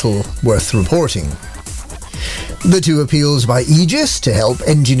been little worth reporting. The two appeals by Aegis to help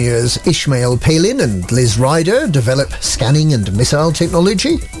engineers Ishmael Palin and Liz Ryder develop scanning and missile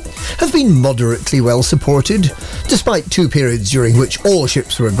technology have been moderately well supported, despite 2 periods during which all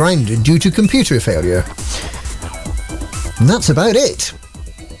ships were grounded due to computer failure. And that's about it.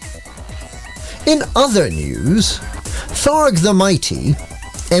 In other news, Tharg the Mighty,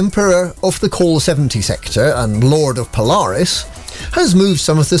 Emperor of the Call 70 sector and Lord of Polaris, has moved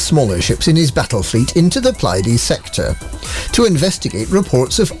some of the smaller ships in his battle fleet into the Pleiades sector to investigate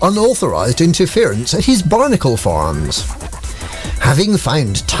reports of unauthorized interference at his barnacle farms. Having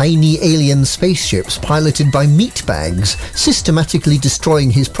found tiny alien spaceships piloted by meatbags systematically destroying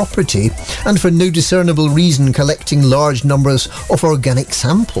his property and for no discernible reason collecting large numbers of organic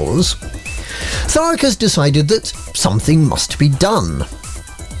samples, Tharg has decided that something must be done.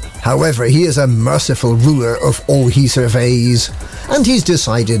 However, he is a merciful ruler of all he surveys, and he's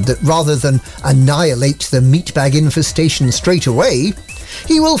decided that rather than annihilate the meatbag infestation straight away,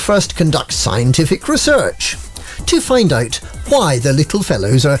 he will first conduct scientific research to find out why the little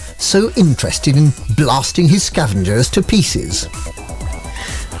fellows are so interested in blasting his scavengers to pieces.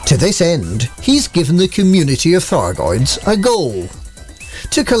 To this end, he's given the community of Thargoids a goal: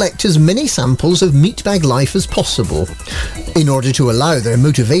 to collect as many samples of meatbag life as possible, in order to allow their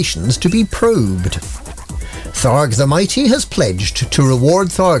motivations to be probed. Tharg the Mighty has pledged to reward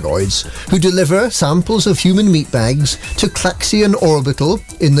Thargoids who deliver samples of human meatbags to Klaxion Orbital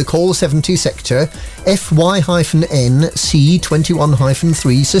in the Call 70 sector FY-N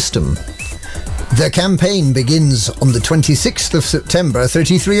C21-3 system. The campaign begins on the 26th of September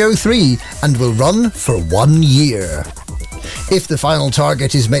 3303 and will run for 1 year. If the final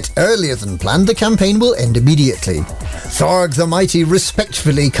target is met earlier than planned, the campaign will end immediately. Tharg the Mighty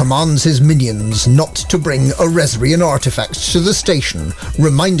respectfully commands his minions not to bring Oresrian artifacts to the station,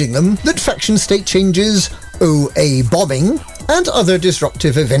 reminding them that faction state changes, OA bombing, and other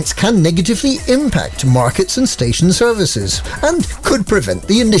disruptive events can negatively impact markets and station services, and could prevent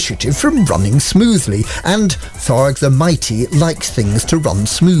the initiative from running smoothly, and Tharg the Mighty likes things to run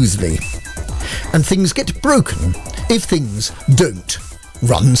smoothly. And things get broken if things don't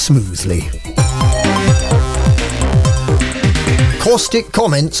run smoothly. Caustic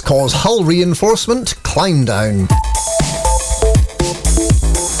comments cause hull reinforcement climb down.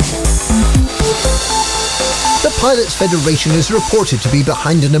 The Pilots Federation is reported to be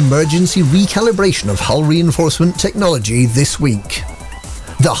behind an emergency recalibration of hull reinforcement technology this week.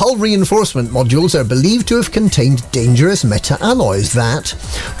 The hull reinforcement modules are believed to have contained dangerous meta-alloys that,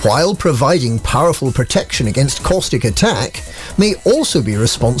 while providing powerful protection against caustic attack, may also be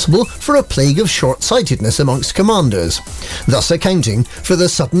responsible for a plague of short-sightedness amongst commanders, thus accounting for the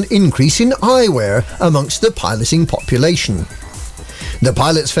sudden increase in eyewear amongst the piloting population. The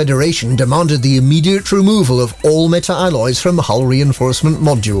Pilots Federation demanded the immediate removal of all meta-alloys from hull reinforcement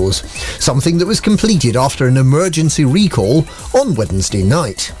modules, something that was completed after an emergency recall on Wednesday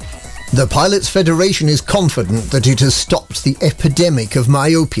night. The Pilots Federation is confident that it has stopped the epidemic of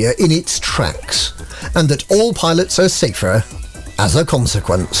myopia in its tracks, and that all pilots are safer as a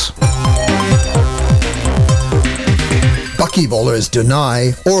consequence. Buckyballers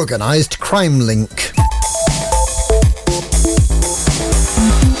deny organised crime link.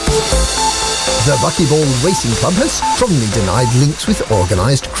 The Buckyball Racing Club has strongly denied links with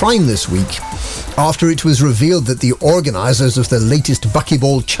organised crime this week, after it was revealed that the organisers of the latest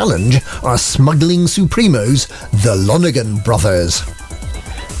Buckyball Challenge are smuggling supremos, the Lonergan brothers.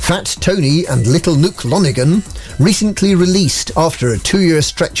 Fat Tony and Little Nook Lonergan, recently released after a 2-year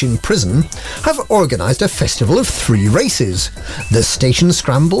stretch in prison, have organised a festival of 3 races: the Station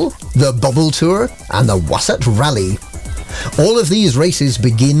Scramble, the Bubble Tour and the Wasat Rally. All of these races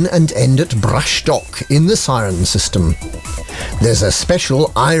begin and end at Brash Dock in the Siren system. There's a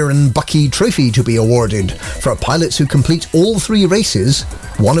special Iron Bucky trophy to be awarded for pilots who complete all 3 races,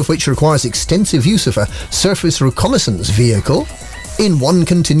 one of which requires extensive use of a surface reconnaissance vehicle, in one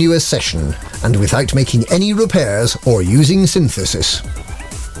continuous session and without making any repairs or using synthesis.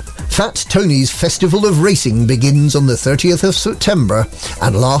 Fat Tony's Festival of Racing begins on the 30th of September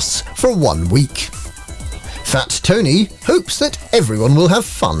and lasts for 1 week. Fat Tony hopes that everyone will have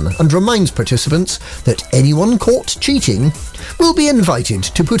fun and reminds participants that anyone caught cheating will be invited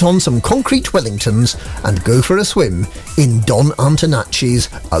to put on some concrete Wellingtons and go for a swim in Don Antonacci's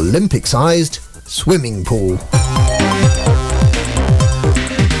Olympic-sized swimming pool.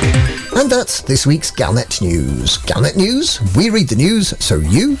 And that's this week's Galnet News. Galnet News, we read the news so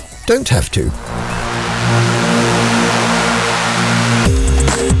you don't have to.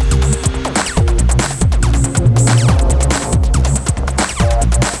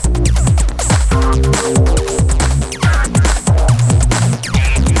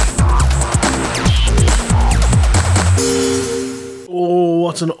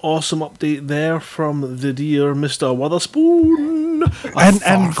 What an awesome update there from the dear Mr. Witherspoon.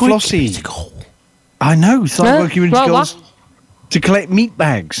 And Flossie. I know, Thargoid Community Goals to collect meat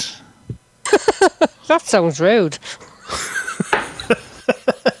bags. That sounds rude.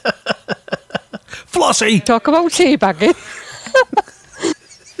 Flossie! Talk about teabagging.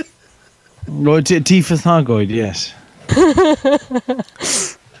 T for Thargoid, yes.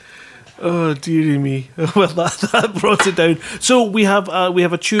 Oh dearie me! Well, that brought it down. So we have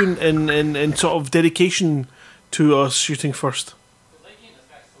a tune in sort of dedication to us shooting first.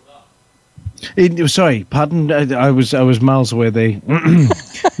 Sorry, pardon. I was miles away. They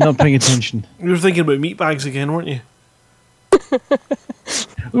not paying attention. You were thinking about meat bags again, weren't you?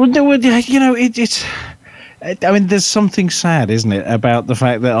 Well, no, you know it's. I mean, there's something sad, isn't it, about the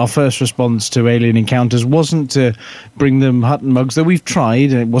fact that our first response to alien encounters wasn't to bring them Hutton mugs, though we've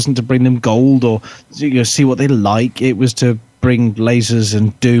tried, and it wasn't to bring them gold or see what they like. It was to bring lasers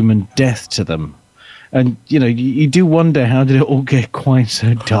and doom and death to them. And, you do wonder, how did it all get quite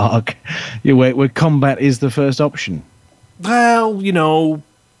so dark, where combat is the first option? Well,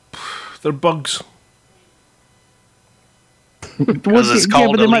 they're bugs. Because it's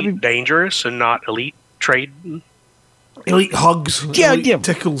called Elite Dangerous and not Elite Trade. Elite Hugs. Elite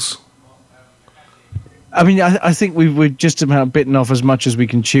Tickles. I mean, I think we've just about bitten off as much as we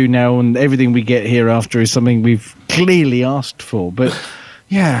can chew now, and everything we get hereafter is something we've clearly asked for. But,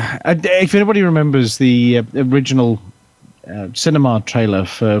 yeah, if anybody remembers the original cinema trailer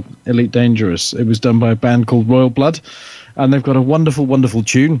for Elite Dangerous, it was done by a band called Royal Blood, and they've got a wonderful, wonderful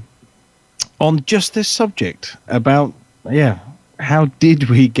tune on just this subject about, how did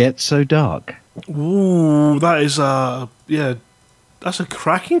we get so dark? Ooh, that is that's a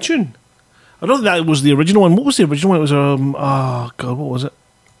cracking tune. I don't think that was the original one. What was the original one? It was what was it?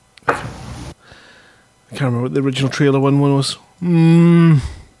 I can't remember what the original trailer one was.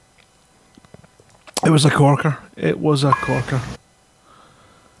 It was a corker. I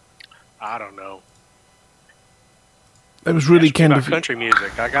don't know. It was really kind of country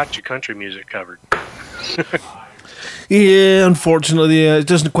music. I got your country music covered. Yeah, unfortunately, it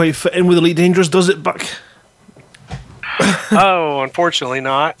doesn't quite fit in with Elite Dangerous, does it, Buck? Oh, unfortunately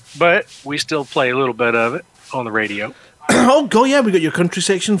not. But we still play a little bit of it on the radio. Oh, God, yeah, we got your country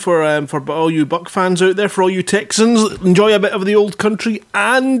section for all you Buck fans out there, for all you Texans. Enjoy a bit of the old country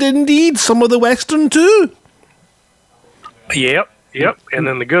and, indeed, some of the Western, too. Yep. And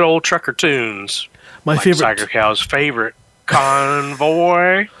then the good old trucker tunes. My like favourite. Tiger Cow's favourite,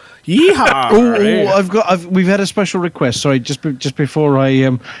 Convoy. Yeehaw! We've had a special request. Sorry, just before I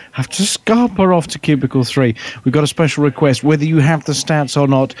have to scamper off to Cubicle 3, we've got a special request. Whether you have the stats or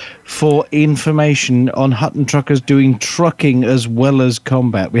not, for information on Hutton truckers doing trucking as well as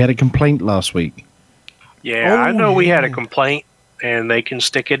combat. We had a complaint last week. Yeah, I know we had a complaint, and they can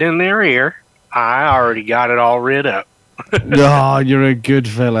stick it in their ear. I already got it all rid up. Oh, you're a good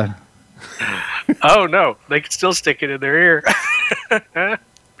fella. Oh no, they can still stick it in their ear.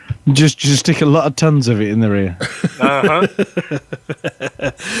 Just stick a lot of tons of it in their ear. Uh-huh.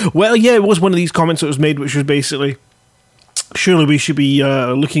 Well, yeah, it was one of these comments that was made, which was basically, surely we should be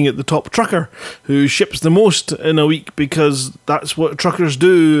looking at the top trucker who ships the most in a week, because that's what truckers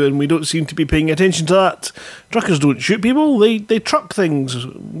do, and we don't seem to be paying attention to that. Truckers don't shoot people; they truck things.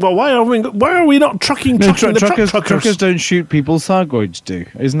 Well, why are we not trucking the truckers? Truckers don't shoot people; Thargoids do.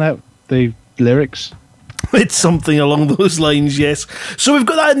 Isn't that the lyrics? It's something along those lines, yes. So we've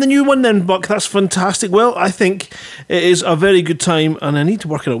got that in the new one then, Buck. That's fantastic. Well, I think it is a very good time, and I need to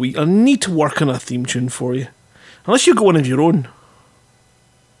work on a theme tune for you. Unless you've got one of your own.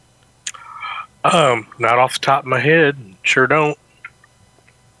 Not off the top of my head. Sure don't.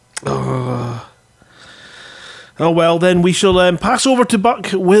 Oh well, then we shall pass over to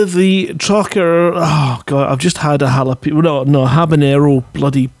Buck with the trucker. Oh God, I've just had a habanero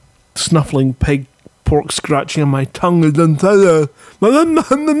bloody snuffling pig pork scratching on my tongue. Shouldn't have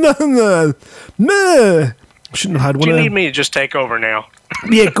had one. Do you of need them. me to just take over now?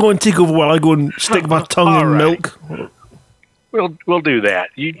 Yeah, go and take over while I go and stick my tongue in milk. We'll do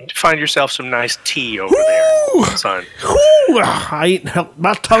that. You find yourself some nice tea over there, son. I ain't helped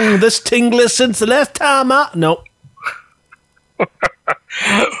my tongue this tingly since the last time No.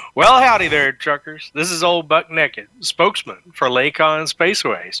 Well, howdy there, truckers. This is old Buck Naked, spokesman for Lakon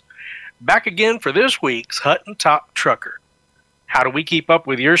Spaceways. Back again for this week's Hutton Top Trucker. How do we keep up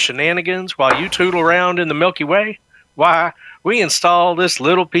with your shenanigans while you tootle around in the Milky Way? Why, we install this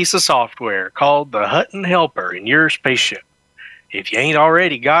little piece of software called the Hutton Helper in your spaceship. If you ain't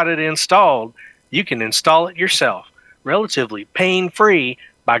already got it installed, you can install it yourself, relatively pain-free,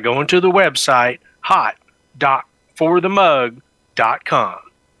 by going to the website hot.forthemug.com.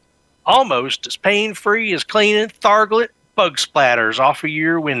 Almost as pain-free as cleaning Tharglet bug splatters off of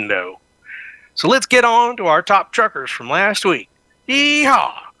your window. So let's get on to our top truckers from last week.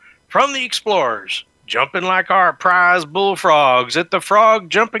 Yeehaw! From the Explorers, jumping like our prize bullfrogs at the frog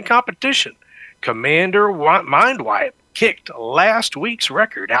jumping competition, Commander Mindwipe kicked last week's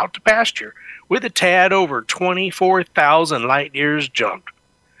record out to pasture with a tad over 24,000 light years jumped.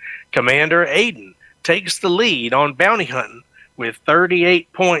 Commander Aiden takes the lead on bounty hunting with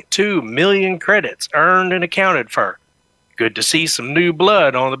 38.2 million credits earned and accounted for. Good to see some new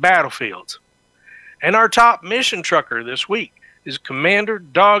blood on the battlefields. And our top mission trucker this week is Commander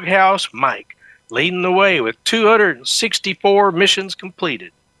Doghouse Mike, leading the way with 264 missions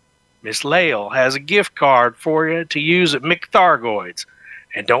completed. Miss Lael has a gift card for you to use at Mick Thargoids.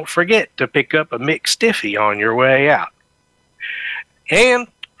 And don't forget to pick up a Mick Stiffy on your way out. And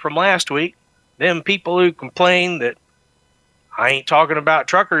from last week, them people who complain that I ain't talking about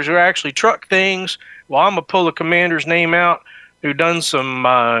truckers who actually truck things, well, I'm going to pull the commander's name out who done some,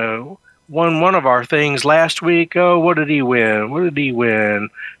 won one of our things last week. Oh, what did he win?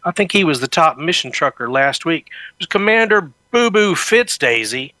 I think he was the top mission trucker last week. It was Commander Boo Boo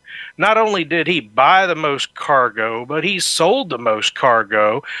Fitzdaisy. Not only did he buy the most cargo, but he sold the most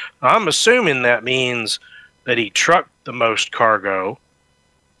cargo. I'm assuming that means that he trucked the most cargo,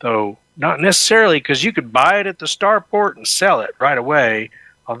 though not necessarily, because you could buy it at the starport and sell it right away,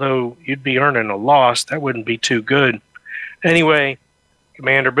 although you'd be earning a loss. That wouldn't be too good. Anyway,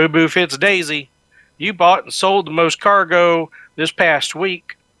 Commander Boo Boo Fitzdaisy, you bought and sold the most cargo this past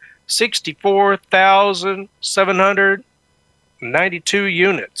week, 64,792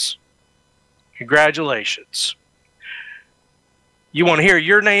 units. Congratulations. You want to hear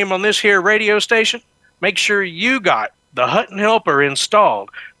your name on this here radio station? Make sure you got the Hutton Helper installed.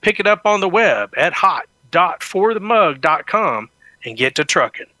 Pick it up on the web at hot.forthemug.com and get to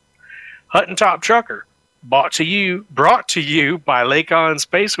trucking. Hutton Top Trucker, brought to you by Lakon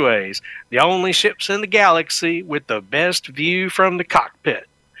Spaceways, the only ships in the galaxy with the best view from the cockpit.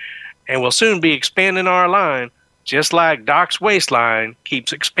 And we'll soon be expanding our line, just like Doc's waistline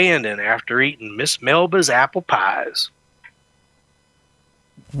keeps expanding after eating Miss Melba's apple pies.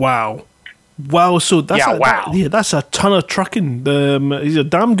 Wow, so that's that's a ton of trucking. He's a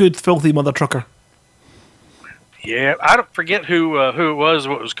damn good filthy mother trucker. Yeah, I don't forget who it was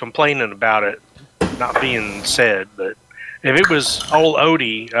what was complaining about it not being said, but if it was old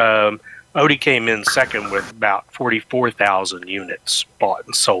Odie, Odie came in second with about 44,000 units bought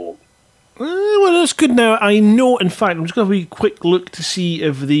and sold. Well, that's good now. I know, in fact, I'm just going to have a quick look to see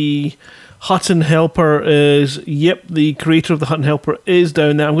if the Hutton Helper is... Yep, the creator of the Hutton Helper is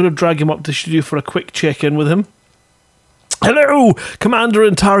down there. I'm going to drag him up to the studio for a quick check-in with him. Hello, Commander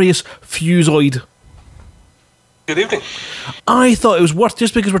Antarius Fusoid. Good evening. I thought it was worth,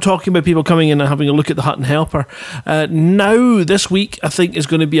 just because we're talking about people coming in and having a look at the Hutton Helper, now, this week, I think is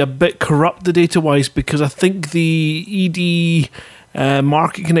going to be a bit corrupted data-wise, because I think the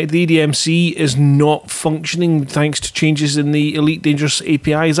Market Connect, the EDMC, is not functioning thanks to changes in the Elite Dangerous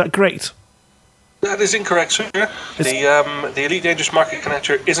API. Is that correct? That is incorrect, sir. The Elite Dangerous Market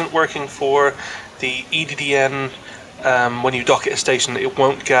Connector isn't working for the EDDN. When you dock at a station, it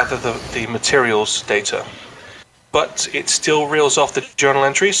won't gather the materials data. But it still reels off the journal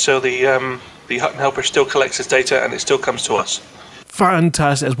entries, so the Hutton Helper still collects its data and it still comes to us.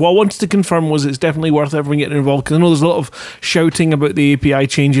 Fantastic. What I wanted to confirm was it's definitely worth everyone getting involved, because I know there's a lot of shouting about the API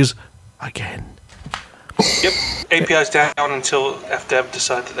changes again. Yep, API's down until FDev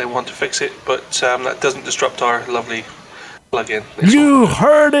decide that they want to fix it, but that doesn't disrupt our lovely plugin. You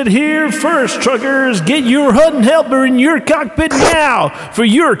heard it here first, truckers. Get your Hutton Helper in your cockpit now for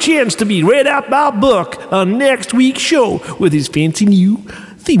your chance to be read out by Buck on next week's show with his fancy new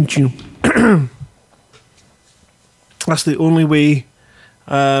theme tune. That's the only way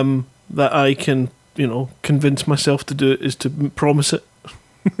that I can, convince myself to do it, is to promise it.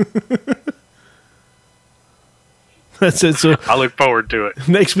 That's it. So I look forward to it.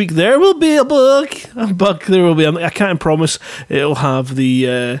 Next week there will be a Buck. There will be. I can't promise it'll have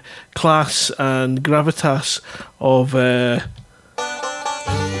the class and gravitas of. Yeah,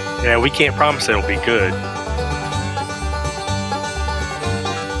 we can't promise it'll be good.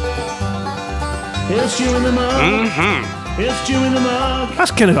 It's you in the mug. Mm-hmm. It's you in the mug. That's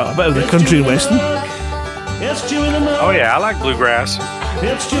kind of a bit of the country and western. It's you in the mug. Oh yeah, I like bluegrass.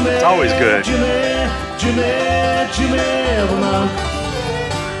 It's always good.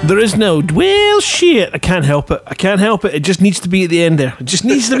 There is no shit. I can't help it. It just needs to be at the end there. It just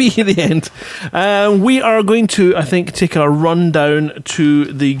needs to be at the end. We are going to, I think, take a run down to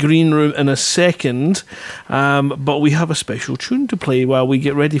the green room in a second. But we have a special tune to play while we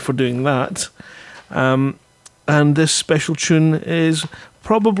get ready for doing that. And this special tune is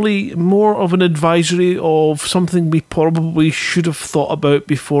probably more of an advisory of something we probably should have thought about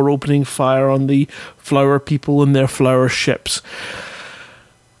before opening fire on the flower people and their flower ships.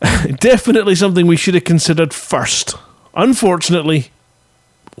 Definitely something we should have considered first. Unfortunately,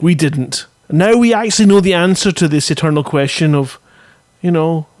 we didn't. Now we actually know the answer to this eternal question of,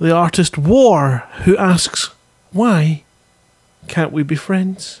 the artist War, who asks, why can't we be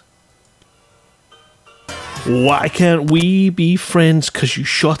friends? Why can't we be friends? 'Cause you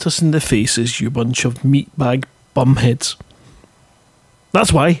shot us in the faces, you bunch of meatbag bumheads.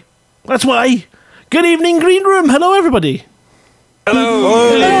 That's why. Good evening, Green Room. Hello, everybody.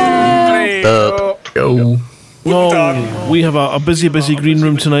 Hello. Oh, we have a busy green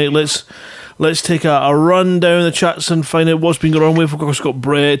room tonight. Let's take a run down the chats and find out what's been going on. We've of course got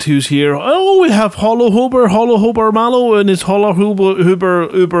Brett, who's here. Oh, we have Hollow Huber Mallow and his Hollow Huber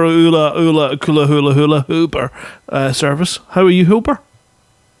Uber Ula Kula Hula Huber service. How are you, Huber?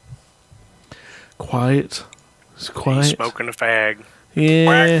 Quiet. It's quiet. He's smoking a fag.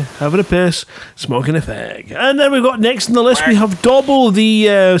 Yeah, having a piss, smoking a fag. And then we've got next on the list, we have Dobbo,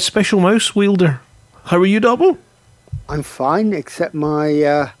 the special mouse wielder. How are you, Dobbo? I'm fine, except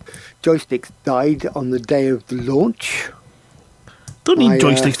my joysticks died on the day of the launch. Don't need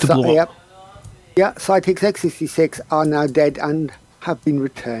joysticks to blow up. Yeah, Cytex X66 are now dead and have been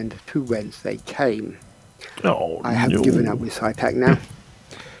returned to whence they came. Oh, I have given up with Cytec now.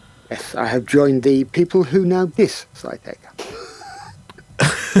 Yes, I have joined the people who now diss Cytec.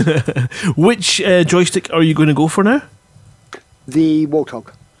 Which joystick are you going to go for now? The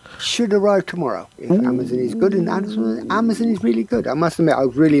Warthog. Should arrive tomorrow if Amazon is good, and Amazon is really good. I must admit, I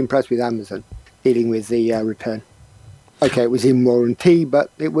was really impressed with Amazon dealing with the return. Okay, it was in warranty,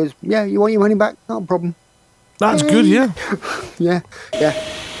 but it was, you want your money back? Not a problem. That's good, yeah. Yeah.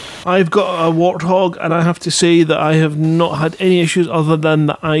 I've got a Warthog, and I have to say that I have not had any issues other than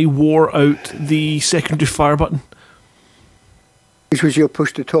that I wore out the secondary fire button. Which was your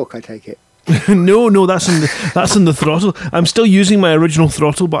push to talk, I take it? No, that's in the throttle. I'm still using my original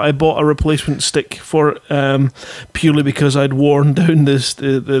throttle, but I bought a replacement stick for it, purely because I'd worn down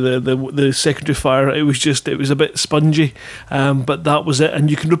the secondary fire. It was a bit spongy, but that was it.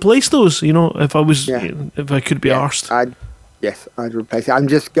 And you can replace those, if I could be arsed. I'd replace it. I'm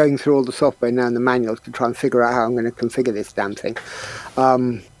just going through all the software now and the manuals to try and figure out how I'm going to configure this damn thing.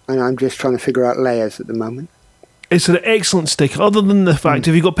 And I'm just trying to figure out layers at the moment. It's an excellent stick. Other than the fact,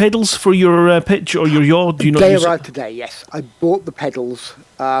 have you got pedals for your pitch or your yaw? Do you not They use arrived today, yes. I bought the pedals.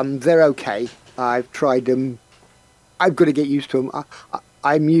 They're okay. I've tried them. I've got to get used to them.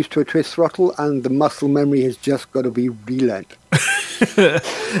 I'm used to a twist throttle, and the muscle memory has just got to be relearned.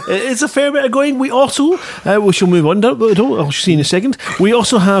 It's a fair bit of going. We also, we shall move on. I'll see you in a second. We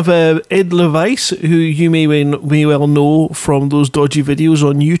also have Ed Levice, who you may well know from those dodgy videos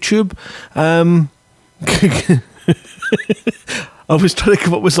on YouTube. I was trying to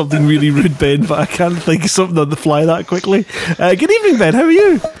come up with something really rude, Ben, but I can't think of something on the fly that quickly. Good evening, Ben. How are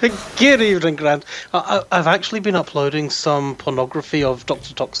you? Good evening, Grant. I've actually been uploading some pornography of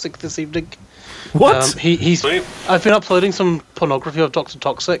Dr. Toxic this evening. What? I've been uploading some pornography of Dr.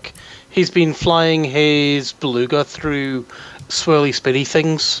 Toxic. He's been flying his beluga through swirly spinny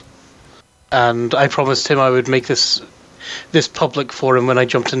things, and I promised him I would make this public for him when I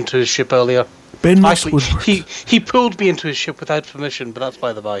jumped into his ship earlier. Ben Actually, he pulled me into his ship without permission, but that's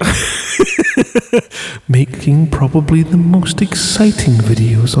by the by. Making probably the most exciting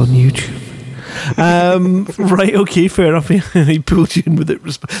videos on YouTube. Right, okay, fair enough. He pulled you in with it.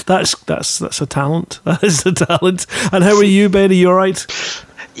 That's a talent. That is a talent. And how are you, Ben? Are you alright?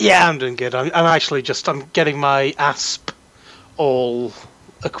 Yeah, I'm doing good. I'm actually I'm getting my ASP all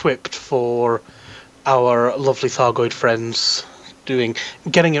equipped for our lovely Thargoid friends.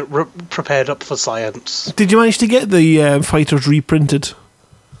 Getting it prepared up for science. Did you manage to get the fighters reprinted?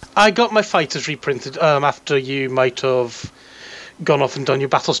 I got my fighters reprinted after you might have gone off and done your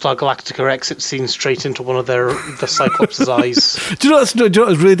Battlestar Galactica exit scene straight into one of the Cyclops' eyes. Do you know what's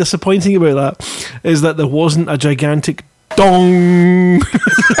really disappointing about that? Is that there wasn't a gigantic dong.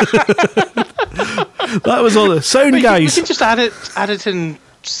 That was all the sound guys. We can just add it in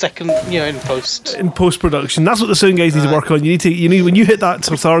in post production. That's what the sound guys need to work on. You need when you hit that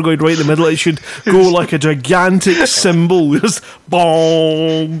Thargoid right in the middle, it should go like a gigantic cymbal. Just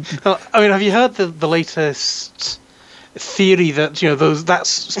boom. I mean, have you heard the latest theory that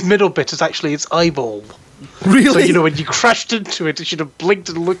that middle bit is actually its eyeball? Really? So when you crashed into it, it should have blinked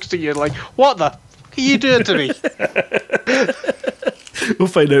and looked at you like, "What the? What are you doing to me?" We'll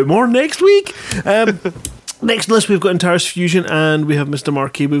find out more next week. Next on the list, we've got Antares Fusion and we have Mr.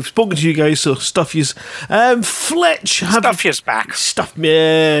 Marquis. We've spoken to you guys, so stuff yous. Fletch. Stuff yous back.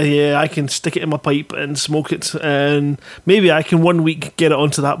 Yeah, I can stick it in my pipe and smoke it, and maybe I can one week get it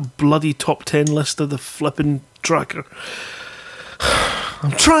onto that bloody top 10 list of the flipping tracker.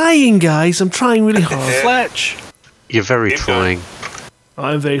 I'm trying, guys. I'm trying really hard. Fletch. You're very trying.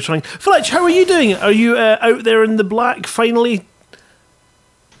 I'm very trying. Fletch, how are you doing? Are you out there in the black finally?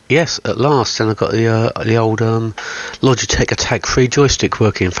 Yes, at last, and I've got the old Logitech Attack 3 joystick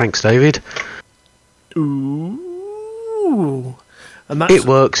working. Thanks, David. Ooh, and it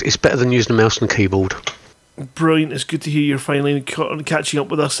works. It's better than using a mouse and keyboard. Brilliant! It's good to hear you're finally catching up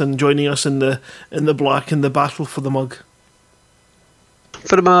with us and joining us in the black in the battle for the mug.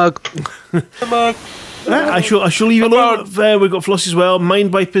 For the mug. The mug. I shall leave you alone. We've got Floss as well.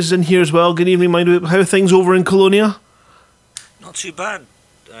 Mindwipe is in here as well. Good evening, Mindwipe. How are things over in Colonia? Not too bad.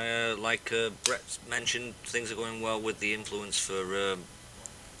 Like Brett mentioned, things are going well with the influence for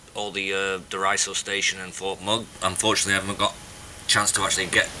all the Deriso station and Fort Mug. Unfortunately, I haven't got a chance to actually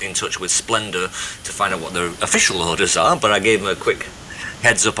get in touch with Splendor to find out what their official orders are, but I gave them a quick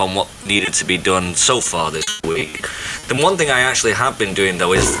heads up on what needed to be done so far this week. The one thing I actually have been doing,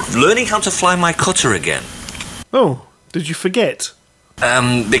 though, is learning how to fly my cutter again. Oh, did you forget?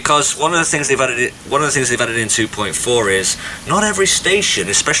 Because one of the things they've added in 2.4 is not every station,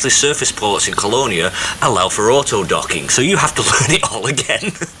 especially surface ports in Colonia, allow for auto docking. So you have to learn it all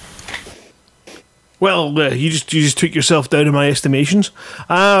again. Well, you just took yourself down in my estimations.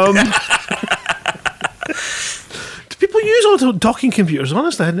 Do people use auto docking computers?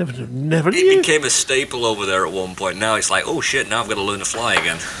 Honestly, I never knew. It became a staple over there at one point. Now it's like, oh shit! Now I've got to learn to fly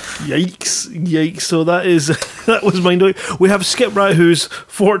again. Yikes! So that was mind blowing. We have Skip Rat, who's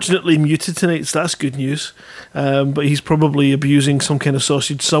fortunately muted tonight, so that's good news. But he's probably abusing some kind of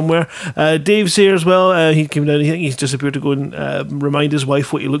sausage somewhere. Dave's here as well. He came down. I think he's disappeared to go and remind his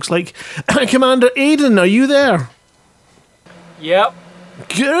wife what he looks like. Commander Aiden, are you there? Yep.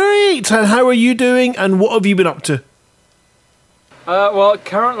 Great. And how are you doing? And what have you been up to? Well,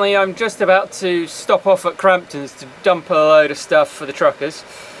 currently I'm just about to stop off at Crampton's to dump a load of stuff for the truckers.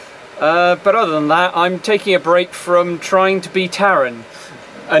 But other than that, I'm taking a break from trying to be Taran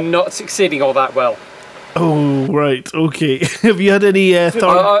and not succeeding all that well. Oh, right, okay. Have you had any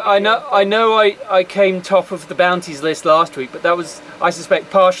I know I came top of the bounties list last week, but that was, I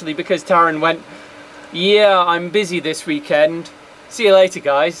suspect, partially because Taran went, "Yeah, I'm busy this weekend. See you later,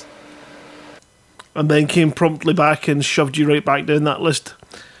 guys." And then came promptly back and shoved you right back down that list.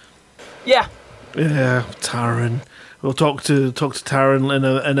 Yeah. Yeah, Taran. We'll talk to Taran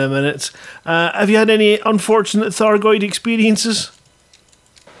in a minute. Have you had any unfortunate Thargoid experiences?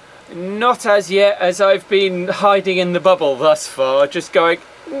 Not as yet, as I've been hiding in the bubble thus far, just going,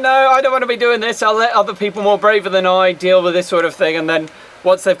 no, I don't want to be doing this. I'll let other people more braver than I deal with this sort of thing, and then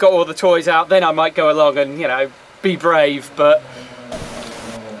once they've got all the toys out, then I might go along and, be brave, but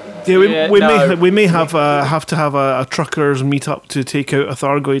Yeah, we may have to have a truckers meet up to take out a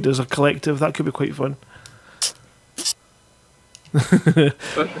Thargoid as a collective. That could be quite fun.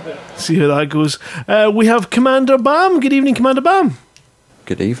 See how that goes. We have Commander Bam. Good evening, Commander Bam.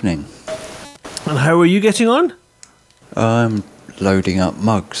 Good evening. And how are you getting on? I'm loading up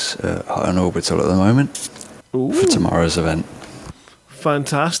mugs on Orbital at the moment for tomorrow's event.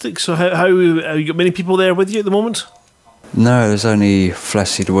 Fantastic. So how have you got many people there with you at the moment? No, there's only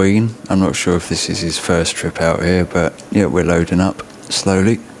Flaccid Ween. I'm not sure if this is his first trip out here, but yeah, we're loading up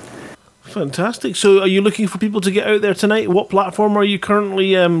slowly. Fantastic. So are you looking for people to get out there tonight? What platform are you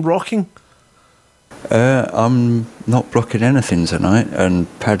currently rocking? I'm not blocking anything tonight, and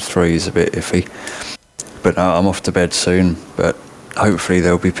pad 3 is a bit iffy. But I'm off to bed soon, but hopefully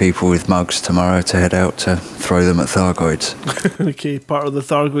there'll be people with mugs tomorrow to head out to throw them at Thargoids. Okay, part of the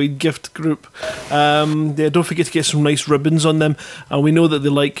Thargoid gift group. Yeah, don't forget to get some nice ribbons on them. And we know that they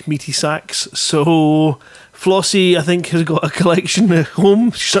like meaty sacks, so Flossie, I think, has got a collection at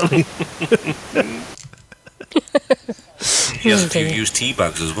home. Certainly. He has a few used tea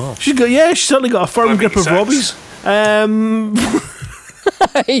bags as well. She's certainly got a firm grip of Robbie's.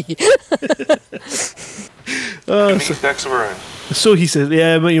 Sacks of her own. So he says,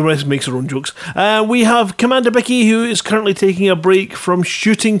 yeah, but he makes her own jokes. We have Commander Bicky, who is currently taking a break from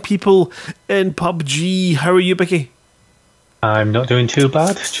shooting people in PUBG. How are you, Bicky? I'm not doing too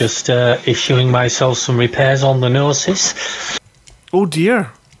bad, just issuing myself some repairs on the Gnosis. Oh dear.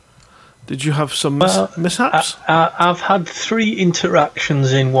 Did you have some mishaps? I've had 3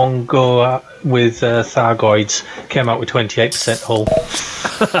 interactions in one go with Thargoids. Came out with 28% hull.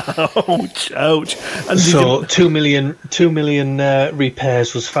 Ouch. And so 2 million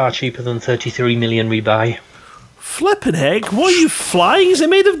repairs was far cheaper than 33 million rebuy. Flippin' heck, what are you flying? Is it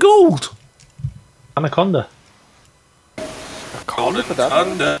made of gold? Anaconda.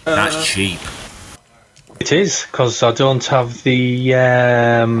 Anaconda. That's cheap. It is, because I don't have the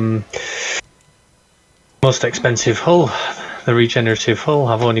most expensive hull, the regenerative hull.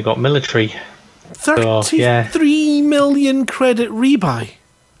 I've only got military. 33 million credit rebuy.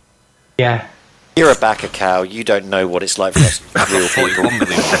 Yeah. You're a backer cow. You don't know what it's like for us real people.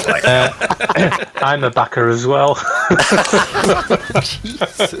 I'm a backer as well.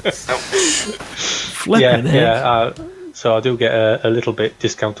 Flippin' heck. So I do get a little bit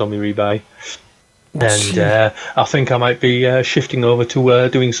discount on my rebuy. And I think I might be shifting over to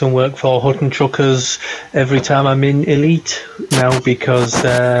doing some work for Hutton Truckers every time I'm in Elite now, because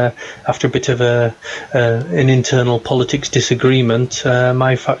after a bit of an internal politics disagreement,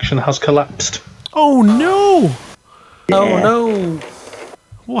 my faction has collapsed. Oh no! Yeah. Oh no!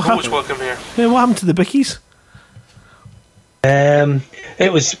 What Always welcome here. Yeah, what happened to the Bickies?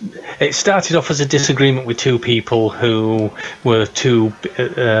 It started off as a disagreement with 2 people who were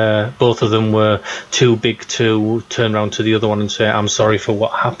both of them were too big to turn around to the other one and say, I'm sorry for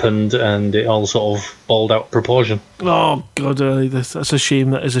what happened, and it all sort of balled out of proportion. Oh God, that's a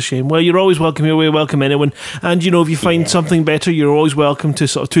shame. That is a shame. Well, you're always welcome here. We welcome anyone, and if you find something better, you're always welcome to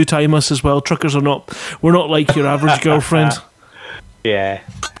sort of 2-time us as well. Truckers we're not like your average girlfriend. Yeah.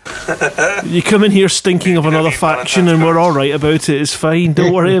 You come in here stinking of another faction and we're alright about it. It's fine.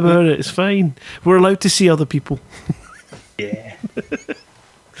 Don't worry about it. It's fine. We're allowed to see other people. Yeah.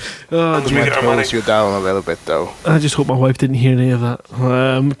 Oh, you might close you down a little bit, though. I just hope my wife didn't hear any of that.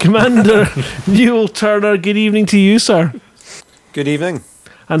 Commander Newell Turner, good evening to you, sir. Good evening.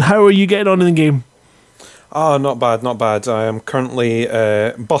 And how are you getting on in the game? Oh, not bad, not bad. I am currently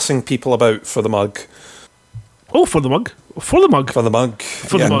bussing people about for the mug. Oh, for the mug? For the mug? For the mug.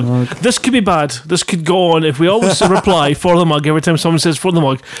 For the mug. This could be bad. This could go on. If we always reply for the mug every time someone says for the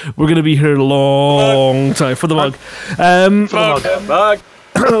mug, we're going to be here a long time. For the mug. For the mug.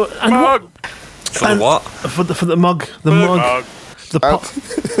 For the what? For the mug. The mug. The pop.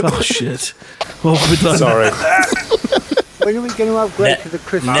 Oh, shit. What have we done? Sorry. When are we going to upgrade to the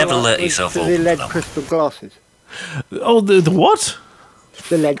crystal? Never let yourself to the lead crystal glasses. Oh, the what?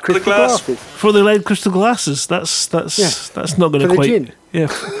 The lead crystal glasses. For the lead crystal glasses. That's not going to quite. Gin. Yeah.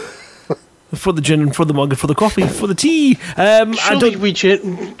 For the gin and for the mug and for the coffee, for the tea. Surely we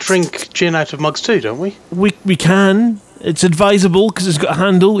drink gin out of mugs too, don't we? We can. It's advisable because it's got a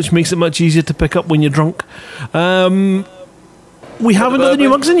handle, which makes it much easier to pick up when you're drunk. We haven't got the new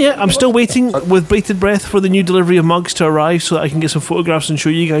mugs in yet. I'm still waiting with bated breath for the new delivery of mugs to arrive so that I can get some photographs and show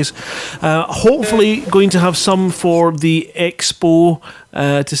you guys. Hopefully going to have some for the expo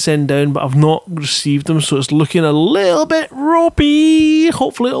to send down, but I've not received them, so it's looking a little bit ropey.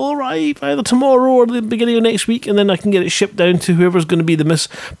 Hopefully it'll arrive either tomorrow or the beginning of next week, and then I can get it shipped down to whoever's going to be the Miss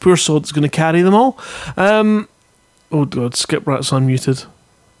Poor Sod that's going to carry them all. Oh God, Skip Rat's unmuted.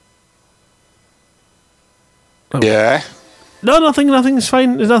 Yeah. No, nothing's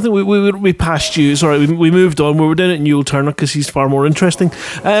fine. There's nothing. We passed you. Sorry, we moved on. We were down at Newell Turner because he's far more interesting.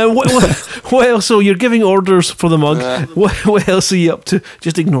 What else? So you're giving orders for the mug. What else are you up to?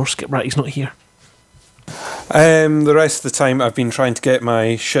 Just ignore Skiprat. He's not here. The rest of the time I've been trying to get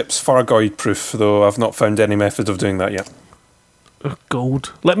my ships Fargoid proof, though I've not found any method of doing that yet. Oh,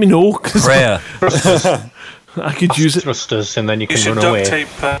 gold. Let me know. Prayer. I could use it. Thrusters, and then you You can should run away.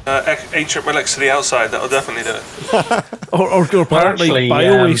 duct tape ancient relics to the outside. That'll definitely do it. or apparently actually,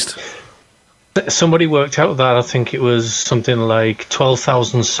 bio waste. Somebody worked out that I think it was something like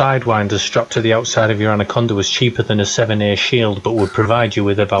 12,000 sidewinders strapped to the outside of your Anaconda was cheaper than a 7A shield, but would provide you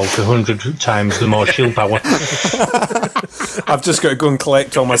with about 100 times the more shield power. I've just got to go and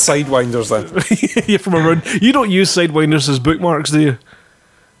collect all my sidewinders then. Yeah, from around. You don't use sidewinders as bookmarks, do you?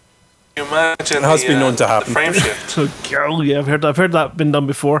 You imagine it has been known to happen. The frame shift. So, girl, yeah, I've heard that been done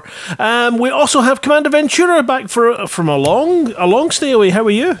before. We also have Commander Ventura back from a long stay away. How are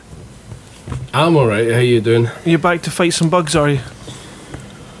you? I'm alright, how you doing? You're back to fight some bugs, are you?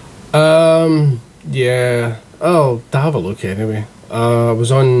 Yeah. I'll have a look anyway. I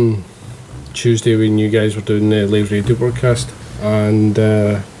was on Tuesday when you guys were doing the live radio broadcast, and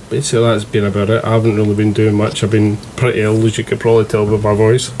basically that's been about it. I haven't really been doing much. I've been pretty ill, as you could probably tell by my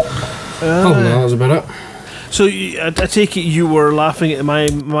voice. Oh no, that's about it. So I take it you were laughing at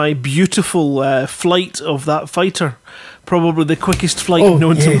my beautiful flight of that fighter. Probably the quickest flight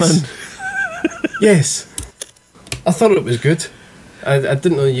known to man. Yes. I thought it was good. I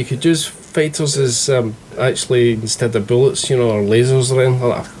didn't know you could use fighters as actually instead of bullets, or lasers or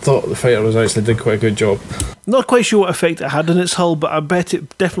anything. I thought the fighter did quite a good job. Not quite sure what effect it had on its hull, but I bet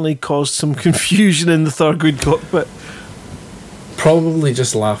it definitely caused some confusion in the Thargoid cockpit. Probably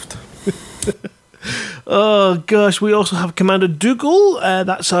just laughed. Oh gosh, we also have Commander Dougal.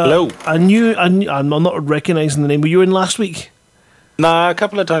 That's a new. I'm not recognising the name. Were you in last week? Nah, a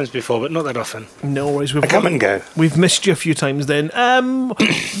couple of times before, but not that often. No worries. I come and go. We've missed you a few times then.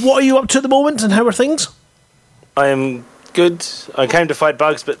 What are you up to at the moment, and how are things? I am good. I came to fight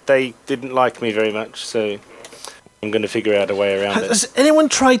bugs, but they didn't like me very much, so I'm going to figure out a way around it. Has anyone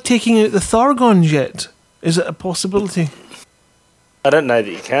tried taking out the Thargons yet? Is it a possibility? I don't know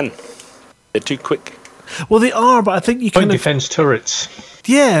that you can. They're too quick. Well, they are, but I think you can defense turrets.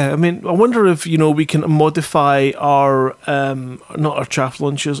 Yeah, I mean, I wonder if we can modify our not our chaff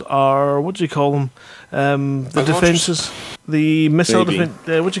launchers, our what do you call them? The defences, the missile defense.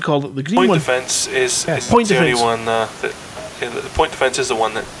 What do you call it? The green point one. Defense is the defense. only one that. The point defense is the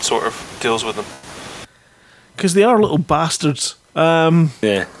one that sort of deals with them. Because they are little bastards.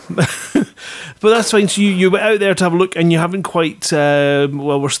 Yeah. But that's fine. So you went out there to have a look, and you haven't quite.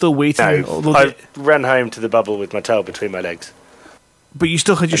 We're still waiting. No, I ran home to the bubble with my tail between my legs. But you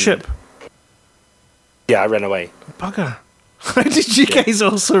still had your ship? Yeah, I ran away. Bugger. How did you guys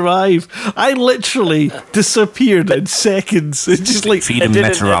all survive? I literally disappeared in seconds. It's just like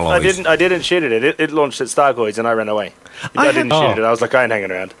I didn't shoot it. It launched at Stargoids and I ran away. I didn't shoot it. I was like, I ain't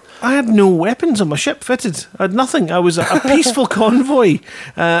hanging around. I had no weapons on my ship fitted. I had nothing. I was a peaceful convoy,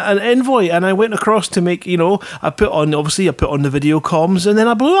 an envoy, and I went across to make, I put on the video comms, and then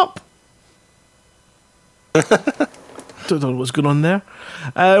I blew up. Don't know what's going on there.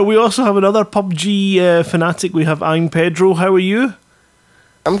 We also have another PUBG fanatic. We have I'm Pedro. How are you?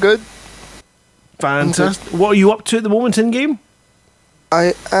 I'm good. Fantastic. What are you up to at the moment in game?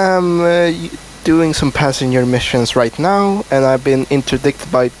 I am doing some passenger missions right now, and I've been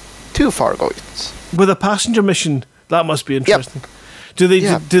interdicted by 2 Fargoids. With a passenger mission, that must be interesting.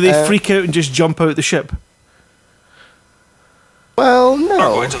 Yep. Do they freak out and just jump out the ship? Well,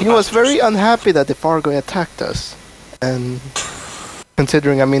 no. He was very unhappy that the Fargoid attacked us. And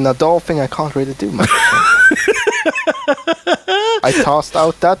considering I'm in a dolphin, I can't really do much. I tossed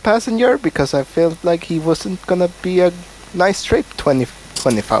out that passenger because I felt like he wasn't going to be a nice trip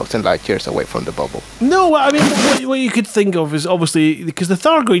 20,000 light years away from the bubble. No, I mean, what you could think of is obviously, because the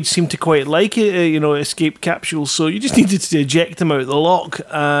Thargoids seem to quite like it, escape capsules, so you just needed to eject them out of the lock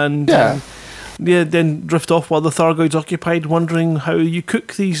and then drift off while the Thargoids occupied, wondering how you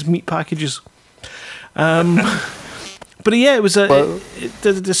cook these meat packages. But yeah, it was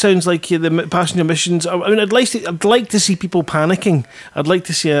it sounds like the passenger missions. I mean, I'd like to see people panicking. I'd like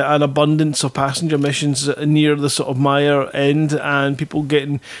to see an abundance of passenger missions near the sort of Maya end, and people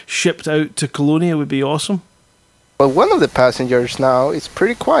getting shipped out to Colonia would be awesome. Well, one of the passengers now is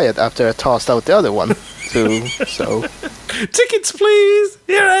pretty quiet after I tossed out the other one too. So tickets, please.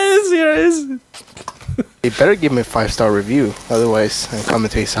 Here it is. He better give me a 5-star review, otherwise I'm coming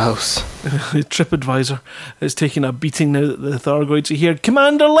to his house. TripAdvisor is taking a beating now that the Thargoids are here.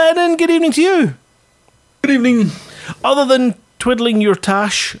 Commander Lennon, good evening to you. Good evening. Other than twiddling your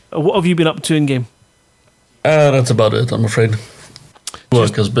tash, what have you been up to in game? That's about it, I'm afraid.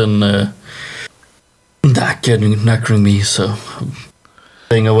 Work has been knackering me, so I'm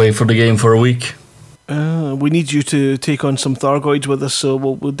staying away from the game for a week. We need you to take on some Thargoids with us, so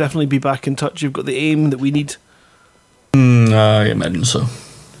we'll definitely be back in touch. You've got the aim that we need. I imagine so.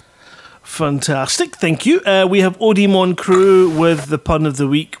 Fantastic, thank you. We have Odimon Crew with the pun of the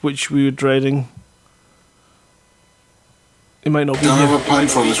week, which we were dreading. It might not be Don't here. have a pun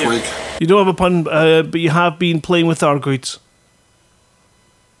for this week. You don't have a pun, but you have been playing with Thargoids.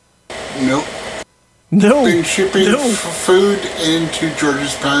 Nope. No. Been shipping food into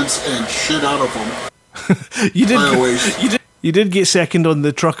George's pants and shit out of them. You did. Always. You did get second on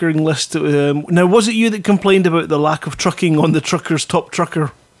the truckering list. Now, was it you that complained about the lack of trucking on the trucker's top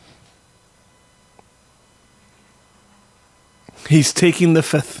trucker? He's taking the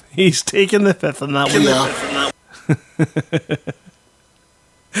fifth. He's taking the fifth on that one.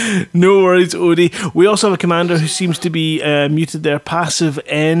 No worries, Odie. We also have a commander who seems to be muted there, Passive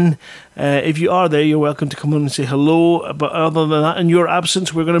N. If you are there, you're welcome to come on and say hello. But other than that, in your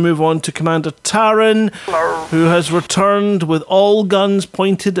absence, we're going to move on to Commander Taran, who has returned with all guns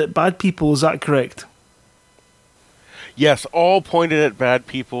pointed at bad people. Is that correct? Yes, all pointed at bad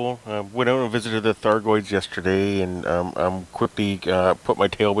people. Went out and visited the Thargoids yesterday, and quickly put my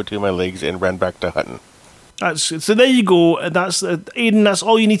tail between my legs and ran back to Hutton. So there you go. That's Aidan. That's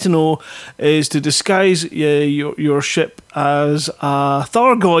all you need to know is to disguise your ship as a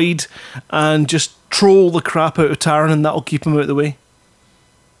Thargoid and just troll the crap out of Taran, and that'll keep him out of the way.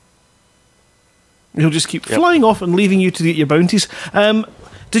 He'll just keep flying off and leaving you to get your bounties.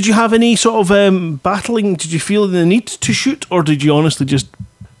 Did you have any sort of battling? Did you feel the need to shoot, or did you honestly just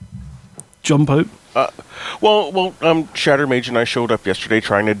jump out? Well, Shatter Mage and I showed up yesterday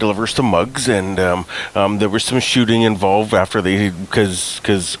trying to deliver some mugs, and there was some shooting involved after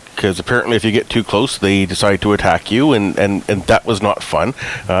because apparently if you get too close, they decide to attack you, and that was not fun.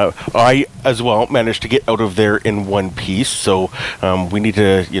 I as well managed to get out of there in one piece, so we need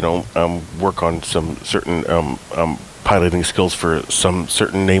to work on some certain piloting skills for some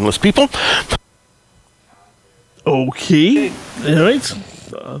certain nameless people. Okay, all right.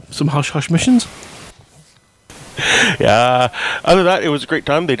 Some hush missions. Yeah. Other than that, it was a great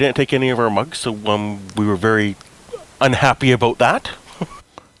time. They didn't take any of our mugs, so we were very unhappy about that.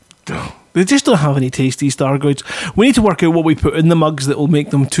 They just don't have any taste, these Thargoids. We need to work out what we put in the mugs that will make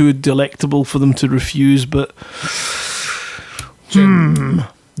them too delectable for them to refuse, but... Gin,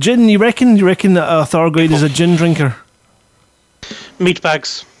 you reckon that a Thargoid is a gin drinker? Meat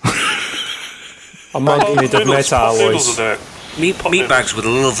bags. I'm not made of meta alloys. Meat bags with a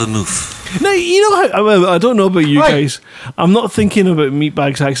little vermouth. Now, you know how... I don't know about you guys. I'm not thinking about meat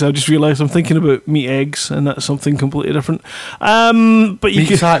bags, actually. I just realised I'm thinking about meat eggs, and that's something completely different. But you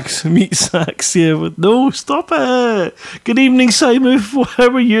Meat sacks. Meat sacks, yeah. But no, stop it. Good evening, Simon. How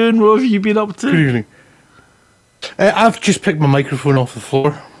are you, and what have you been up to? Good evening. I've just picked my microphone off the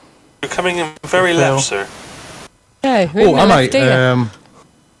floor. You're coming in very left, sir. Yeah, Oh, am I?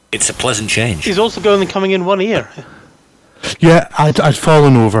 It's a pleasant change. He's also going and coming in one ear. Yeah, I'd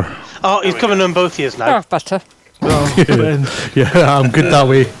fallen over. Oh, he's coming in both ears now. Oh, better. Oh, Ben. Yeah, I'm good that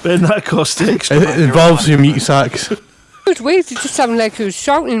way. Ben, that cost extra. It involves your meat sacks. It was weird. It just sounded like he was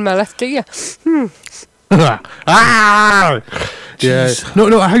shouting in my left ear. Ah! Yeah.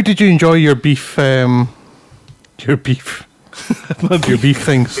 No. How did you enjoy your beef? Your beef. Your beef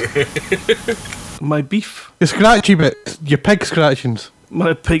things. My beef. The scratchy bit. Your pig scratchings.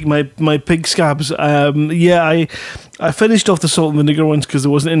 My pig scabs. I finished off the salt and vinegar ones because there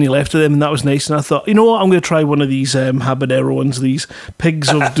wasn't any left of them, and that was nice. And I thought, you know what, I'm going to try one of these habanero ones, these pigs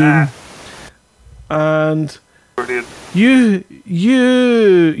of doom. And you're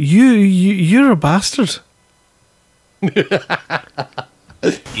a bastard.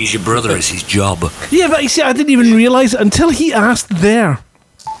 He's your brother. It's his job. Yeah, but you see, I didn't even realise it until he asked there.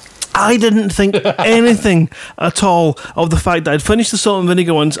 I didn't think anything at all of the fact that I'd finished the salt and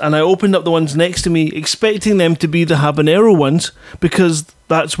vinegar ones, and I opened up the ones next to me, expecting them to be the habanero ones, because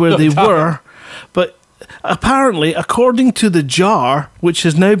that's where they were. But apparently, according to the jar, which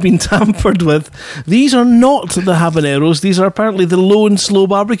has now been tampered with, these are not the habaneros. These are apparently the low and slow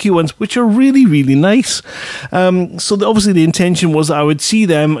barbecue ones, which are really, really nice. So obviously the intention was that I would see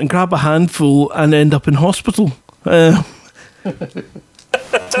them and grab a handful and end up in hospital.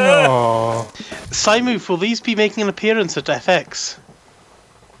 Simon, will these be making an appearance at FX?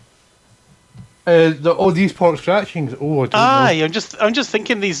 These pork scratchings. Oh, I don't know. I'm just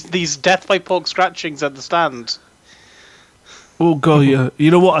thinking these death by pork scratchings at the stand. Oh god, yeah. You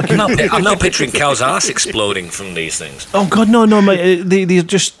know what? I'm not picturing cow's ass exploding from these things. Oh god, no, mate. They're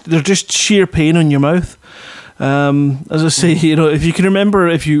just sheer pain on your mouth. As I say, you know, if you can remember,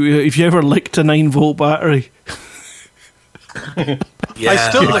 if you ever licked a 9-volt battery. I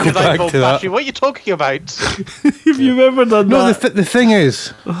still look at 9-volt battery. What are you talking about? If you've ever done that. No, the thing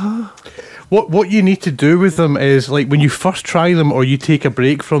is, what you need to do with them is, like, when you first try them or you take a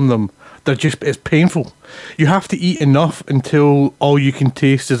break from them, it's painful. You have to eat enough until all you can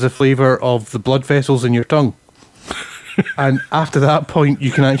taste is the flavour of the blood vessels in your tongue. And after that point,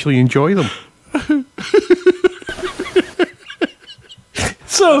 you can actually enjoy them.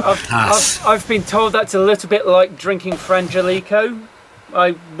 So I've been told that's a little bit like drinking Frangelico.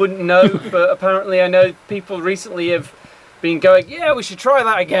 I wouldn't know, but apparently I know people recently have been going, yeah, we should try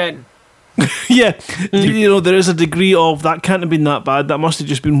that again. Yeah, you know, there is a degree of that can't have been that bad. That must have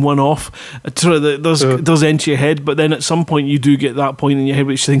just been one off. It does enter your head, but then at some point you do get that point in your head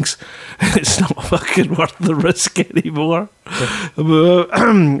which thinks it's not fucking worth the risk anymore.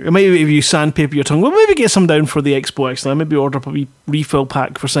 Maybe if you sandpaper your tongue, well, maybe get some down for the expo. Actually, maybe order up a wee refill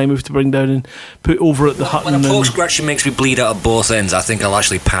pack for Simon to bring down and put over at the hut. When a pork scratching makes me bleed out of both ends, I think I'll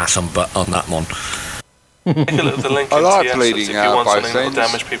actually pass on that one. Take a look at the link. I like TSS bleeding if you out want both something that'll ends.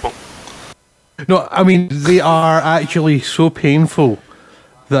 damage people. No, I mean, they are actually so painful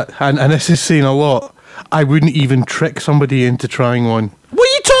that, and this is saying a lot, I wouldn't even trick somebody into trying one. What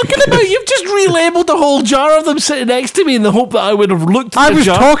are you talking about? You've just relabeled a whole jar of them sitting next to me in the hope that I would have looked at I the was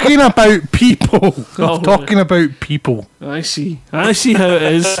jar. talking about people. Oh, I'm talking about people. I see how it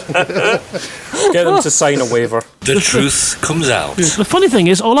is. Get them to sign a waiver. The truth comes out. The funny thing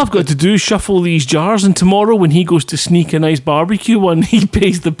is, all I've got to do is shuffle these jars, and tomorrow when he goes to sneak a nice barbecue one, he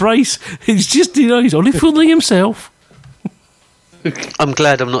pays the price. It's just, you know, he's only fooling himself. I'm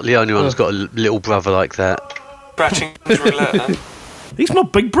glad I'm not the only one who's got a little brother like that. Scratching roulette, huh? He's my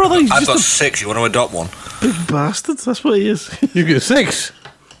big brother. He's I've just got a 6. You want to adopt one? big bastard. That's what he is. You get 6?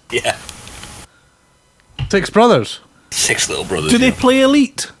 Yeah. 6 brothers? 6 little brothers. Do they play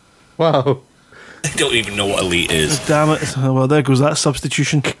Elite? Wow. They don't even know what Elite is. Damn it. Oh, well, there goes that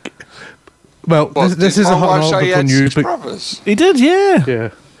substitution. Well, this is a hot say he on had you, 6 but brothers? He did, yeah. yeah.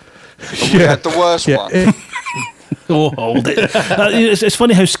 We had the worst one. Oh, hold it. It's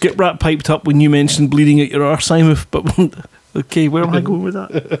funny how Skip Rat piped up when you mentioned bleeding at your arse, Simon, but okay, where am I going with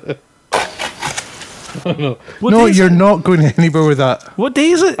that? No, you're not going anywhere with that. What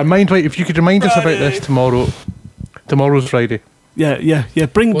day is it? And mind, wait, if you could remind us about this tomorrow. Tomorrow's Friday. Yeah.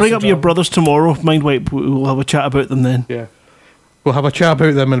 Bring up your brothers tomorrow. Mind, wait, we'll have a chat about them then. Yeah. We'll have a chat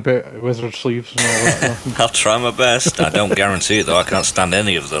about them and about wizard sleeves and all that stuff. I'll try my best. I don't guarantee it, though. I can't stand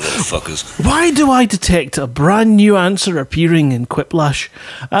any of the little fuckers. Why do I detect a brand new answer appearing in Quiplash?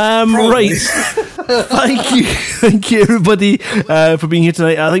 Right. Thank you, everybody, for being here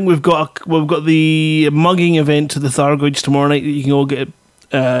tonight. I think we've got the mugging event to the Thargoids tomorrow night that you can all get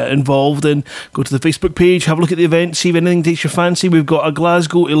involved in. Go to the Facebook page, have a look at the event, see if anything takes your fancy. We've got a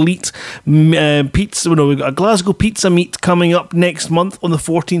Glasgow Elite pizza. No, we've got a Glasgow pizza meet coming up next month on the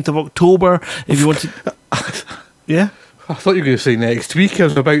 14th of October. If you want to, yeah. I thought you were going to say next week. I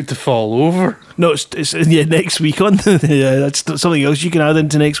was about to fall over. No, it's next week on. Yeah, that's something else you can add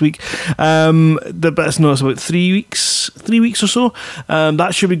into next week. But it's about 3 weeks or so.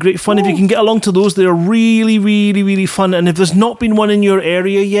 That should be great fun. If you can get along to those, they're really, really, really fun. And if there's not been one in your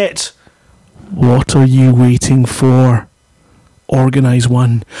area yet, what are you waiting for? Organise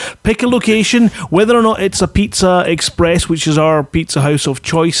one. Pick a location, whether or not it's a Pizza Express, which is our pizza house of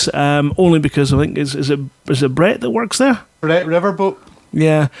choice, only because I think is it Brett that works there? Brett Riverboat.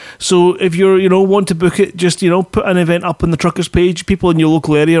 Yeah. So if you want to book it, just put an event up on the Truckers page. People in your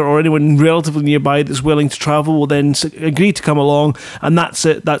local area or anyone relatively nearby that's willing to travel will then agree to come along, and that's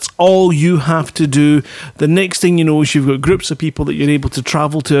it. That's all you have to do. The next thing you know is you've got groups of people that you're able to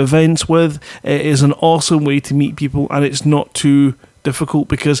travel to events with. It is an awesome way to meet people, and it's not too difficult,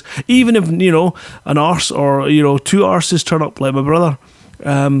 because even if an arse or 2 arses turn up like my brother,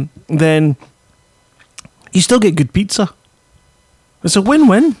 then you still get good pizza. It's a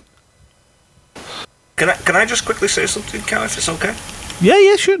win-win. Can I just quickly say something, Cal, if it's okay?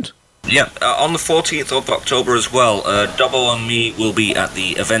 Yeah, should. Yeah, on the 14th of October as well, Dobbo and me will be at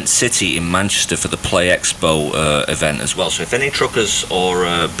the Event City in Manchester for the Play Expo event as well. So if any truckers or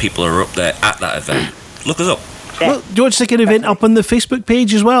people are up there at that event, look us up. Well, do you want to stick an event up on the Facebook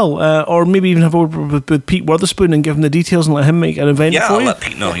page as well? Or maybe even have a word with Pete Witherspoon and give him the details and let him make an event for you? Yeah, I'll let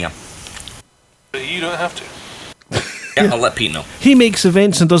Pete know, yeah. But you don't have to. Yeah, I'll let Pete know. He makes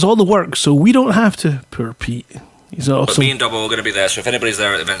events and does all the work, so we don't have to. Poor Pete. He's awesome. But me and Dobbo are going to be there, so if anybody's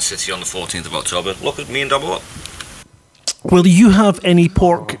there at Event City on the 14th of October, look at me and Dobbo up. Will you have any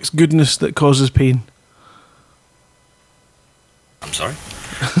pork goodness that causes pain? I'm sorry?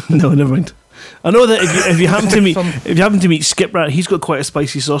 No, never mind. I know that if you happen to meet Skip Rat, he's got quite a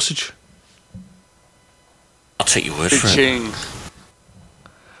spicy sausage. I'll take your word for it.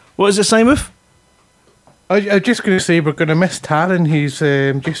 What is it, Simon? I'm just going to say we're going to miss Taran. He's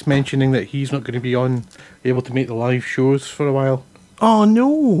just mentioning that he's not going to be able to make the live shows for a while. Oh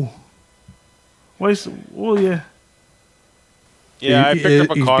no! Why is? Oh yeah. Yeah, I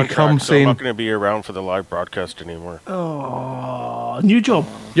picked up a contract, so I'm not going to be around for the live broadcast anymore. Oh, new job.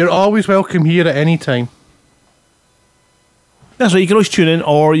 You're always welcome here at any time. That's right, you can always tune in,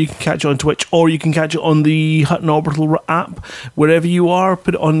 or you can catch it on Twitch, or you can catch it on the Hutton Orbital app, wherever you are,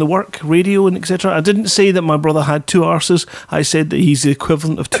 put it on the work, radio, and etc. I didn't say that my brother had two arses, I said that he's the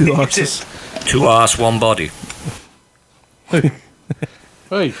equivalent of two arses. Two arse, one body. Hey.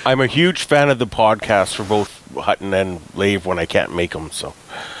 I'm a huge fan of the podcast for both Hutton and Lave when I can't make them, so...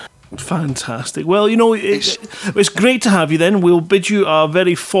 Fantastic. Well, you know, it's great to have you then. We'll bid you a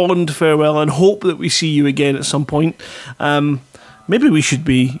very fond farewell and hope that we see you again at some point. Maybe we should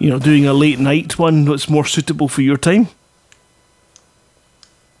be, doing a late night one that's more suitable for your time.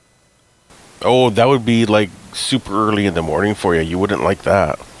 Oh, that would be like super early in the morning for you. You wouldn't like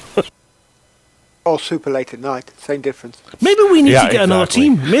that. Or super late at night. Same difference. Maybe we need to get another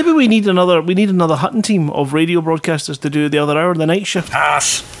team. Maybe we need another Hutton team of radio broadcasters to do the other hour, the night shift.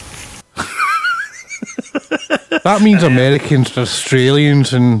 Pass. That means Americans and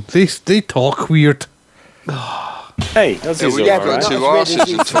Australians, and they talk weird. Hey, that's we got two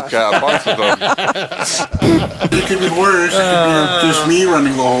arses and took out both of them. It could be worse. It could be just me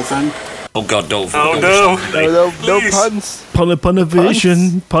running the whole thing. Oh God, don't. Oh no puns.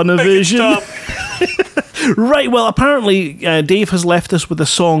 Punavision. Right, well, apparently Dave has left us with a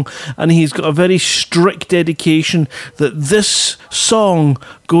song, and he's got a very strict dedication that this song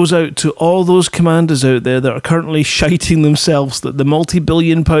goes out to all those commanders out there that are currently shiting themselves that the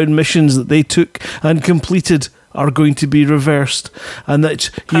multi-billion-pound missions that they took and completed are going to be reversed, and that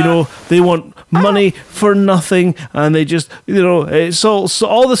they want money for nothing, and they just it's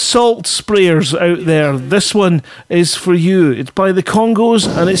all the salt sprayers out there. This one is for you. It's by the Congos,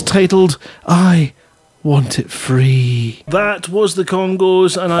 and it's titled "I Want It Free." That was the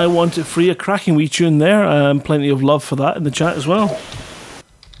Congos, and "I Want It Free," a cracking wee tune there. Plenty of love for that in the chat as well.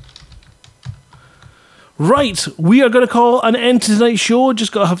 Right, we are going to call an end to tonight's show.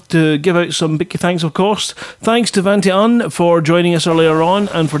 Just got to have to give out some big thanks, of course. Thanks to Vante Un for joining us earlier on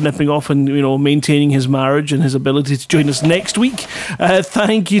and for nipping off and maintaining his marriage and his ability to join us next week.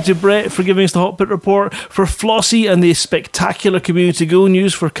 Thank you to Brett for giving us the Hot Pit Report, for Flossie and the spectacular Community Go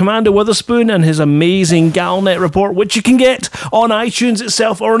news, for Commander Witherspoon and his amazing Galnet report, which you can get on iTunes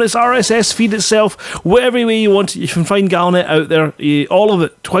itself or on its RSS feed itself, whatever way you want. You can find Galnet out there, all of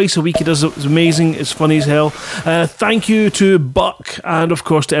it, twice a week. He does it. It's amazing. It's funny as hell. Thank you to Buck and of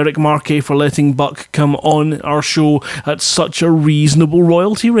course to Eric Markey for letting Buck come on our show at such a reasonable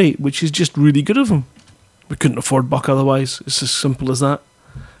royalty rate, which is just really good of him. We couldn't afford Buck otherwise. It's as simple as that.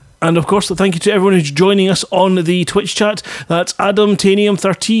 And of course, thank you to everyone who's joining us on the Twitch chat. That's Adam Tanium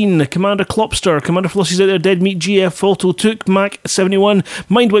 13, Commander Klopster, Commander Flossie's out there, Dead Meat GF, Photo Took, Mac 71,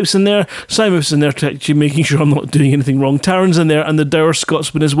 Mindwipe's in there, Simon's in there, actually making sure I'm not doing anything wrong. Taran's in there, and the Dour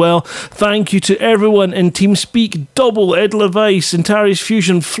Scotsman as well. Thank you to everyone in TeamSpeak, Double, Ed Levice, Antares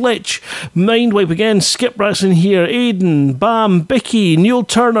Fusion, Fletch, Mindwipe again, Skip Rat's in here, Aiden, Bam, Bicky, Neil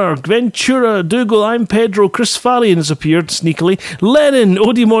Turner, Ventura, Dougal, I'm Pedro, Chris Falian has appeared sneakily, Lennon,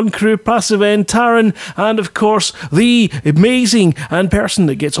 Odimon Crew, Passive End, Taran, and of course the amazing and person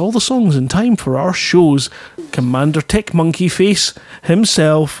that gets all the songs in time for our shows, Commander Tech Monkey Face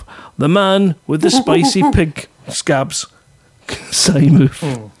himself, the man with the spicy pig scabs, Simon.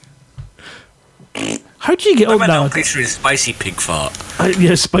 How do you get up now? Picture is spicy pig fart.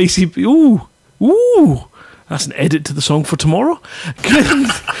 Yeah, spicy. Ooh. That's an edit to the song for tomorrow.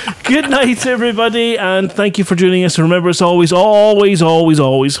 Good night, everybody, and thank you for joining us. And remember, it's always, always, always,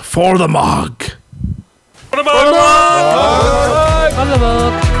 always for the mug. For the mug!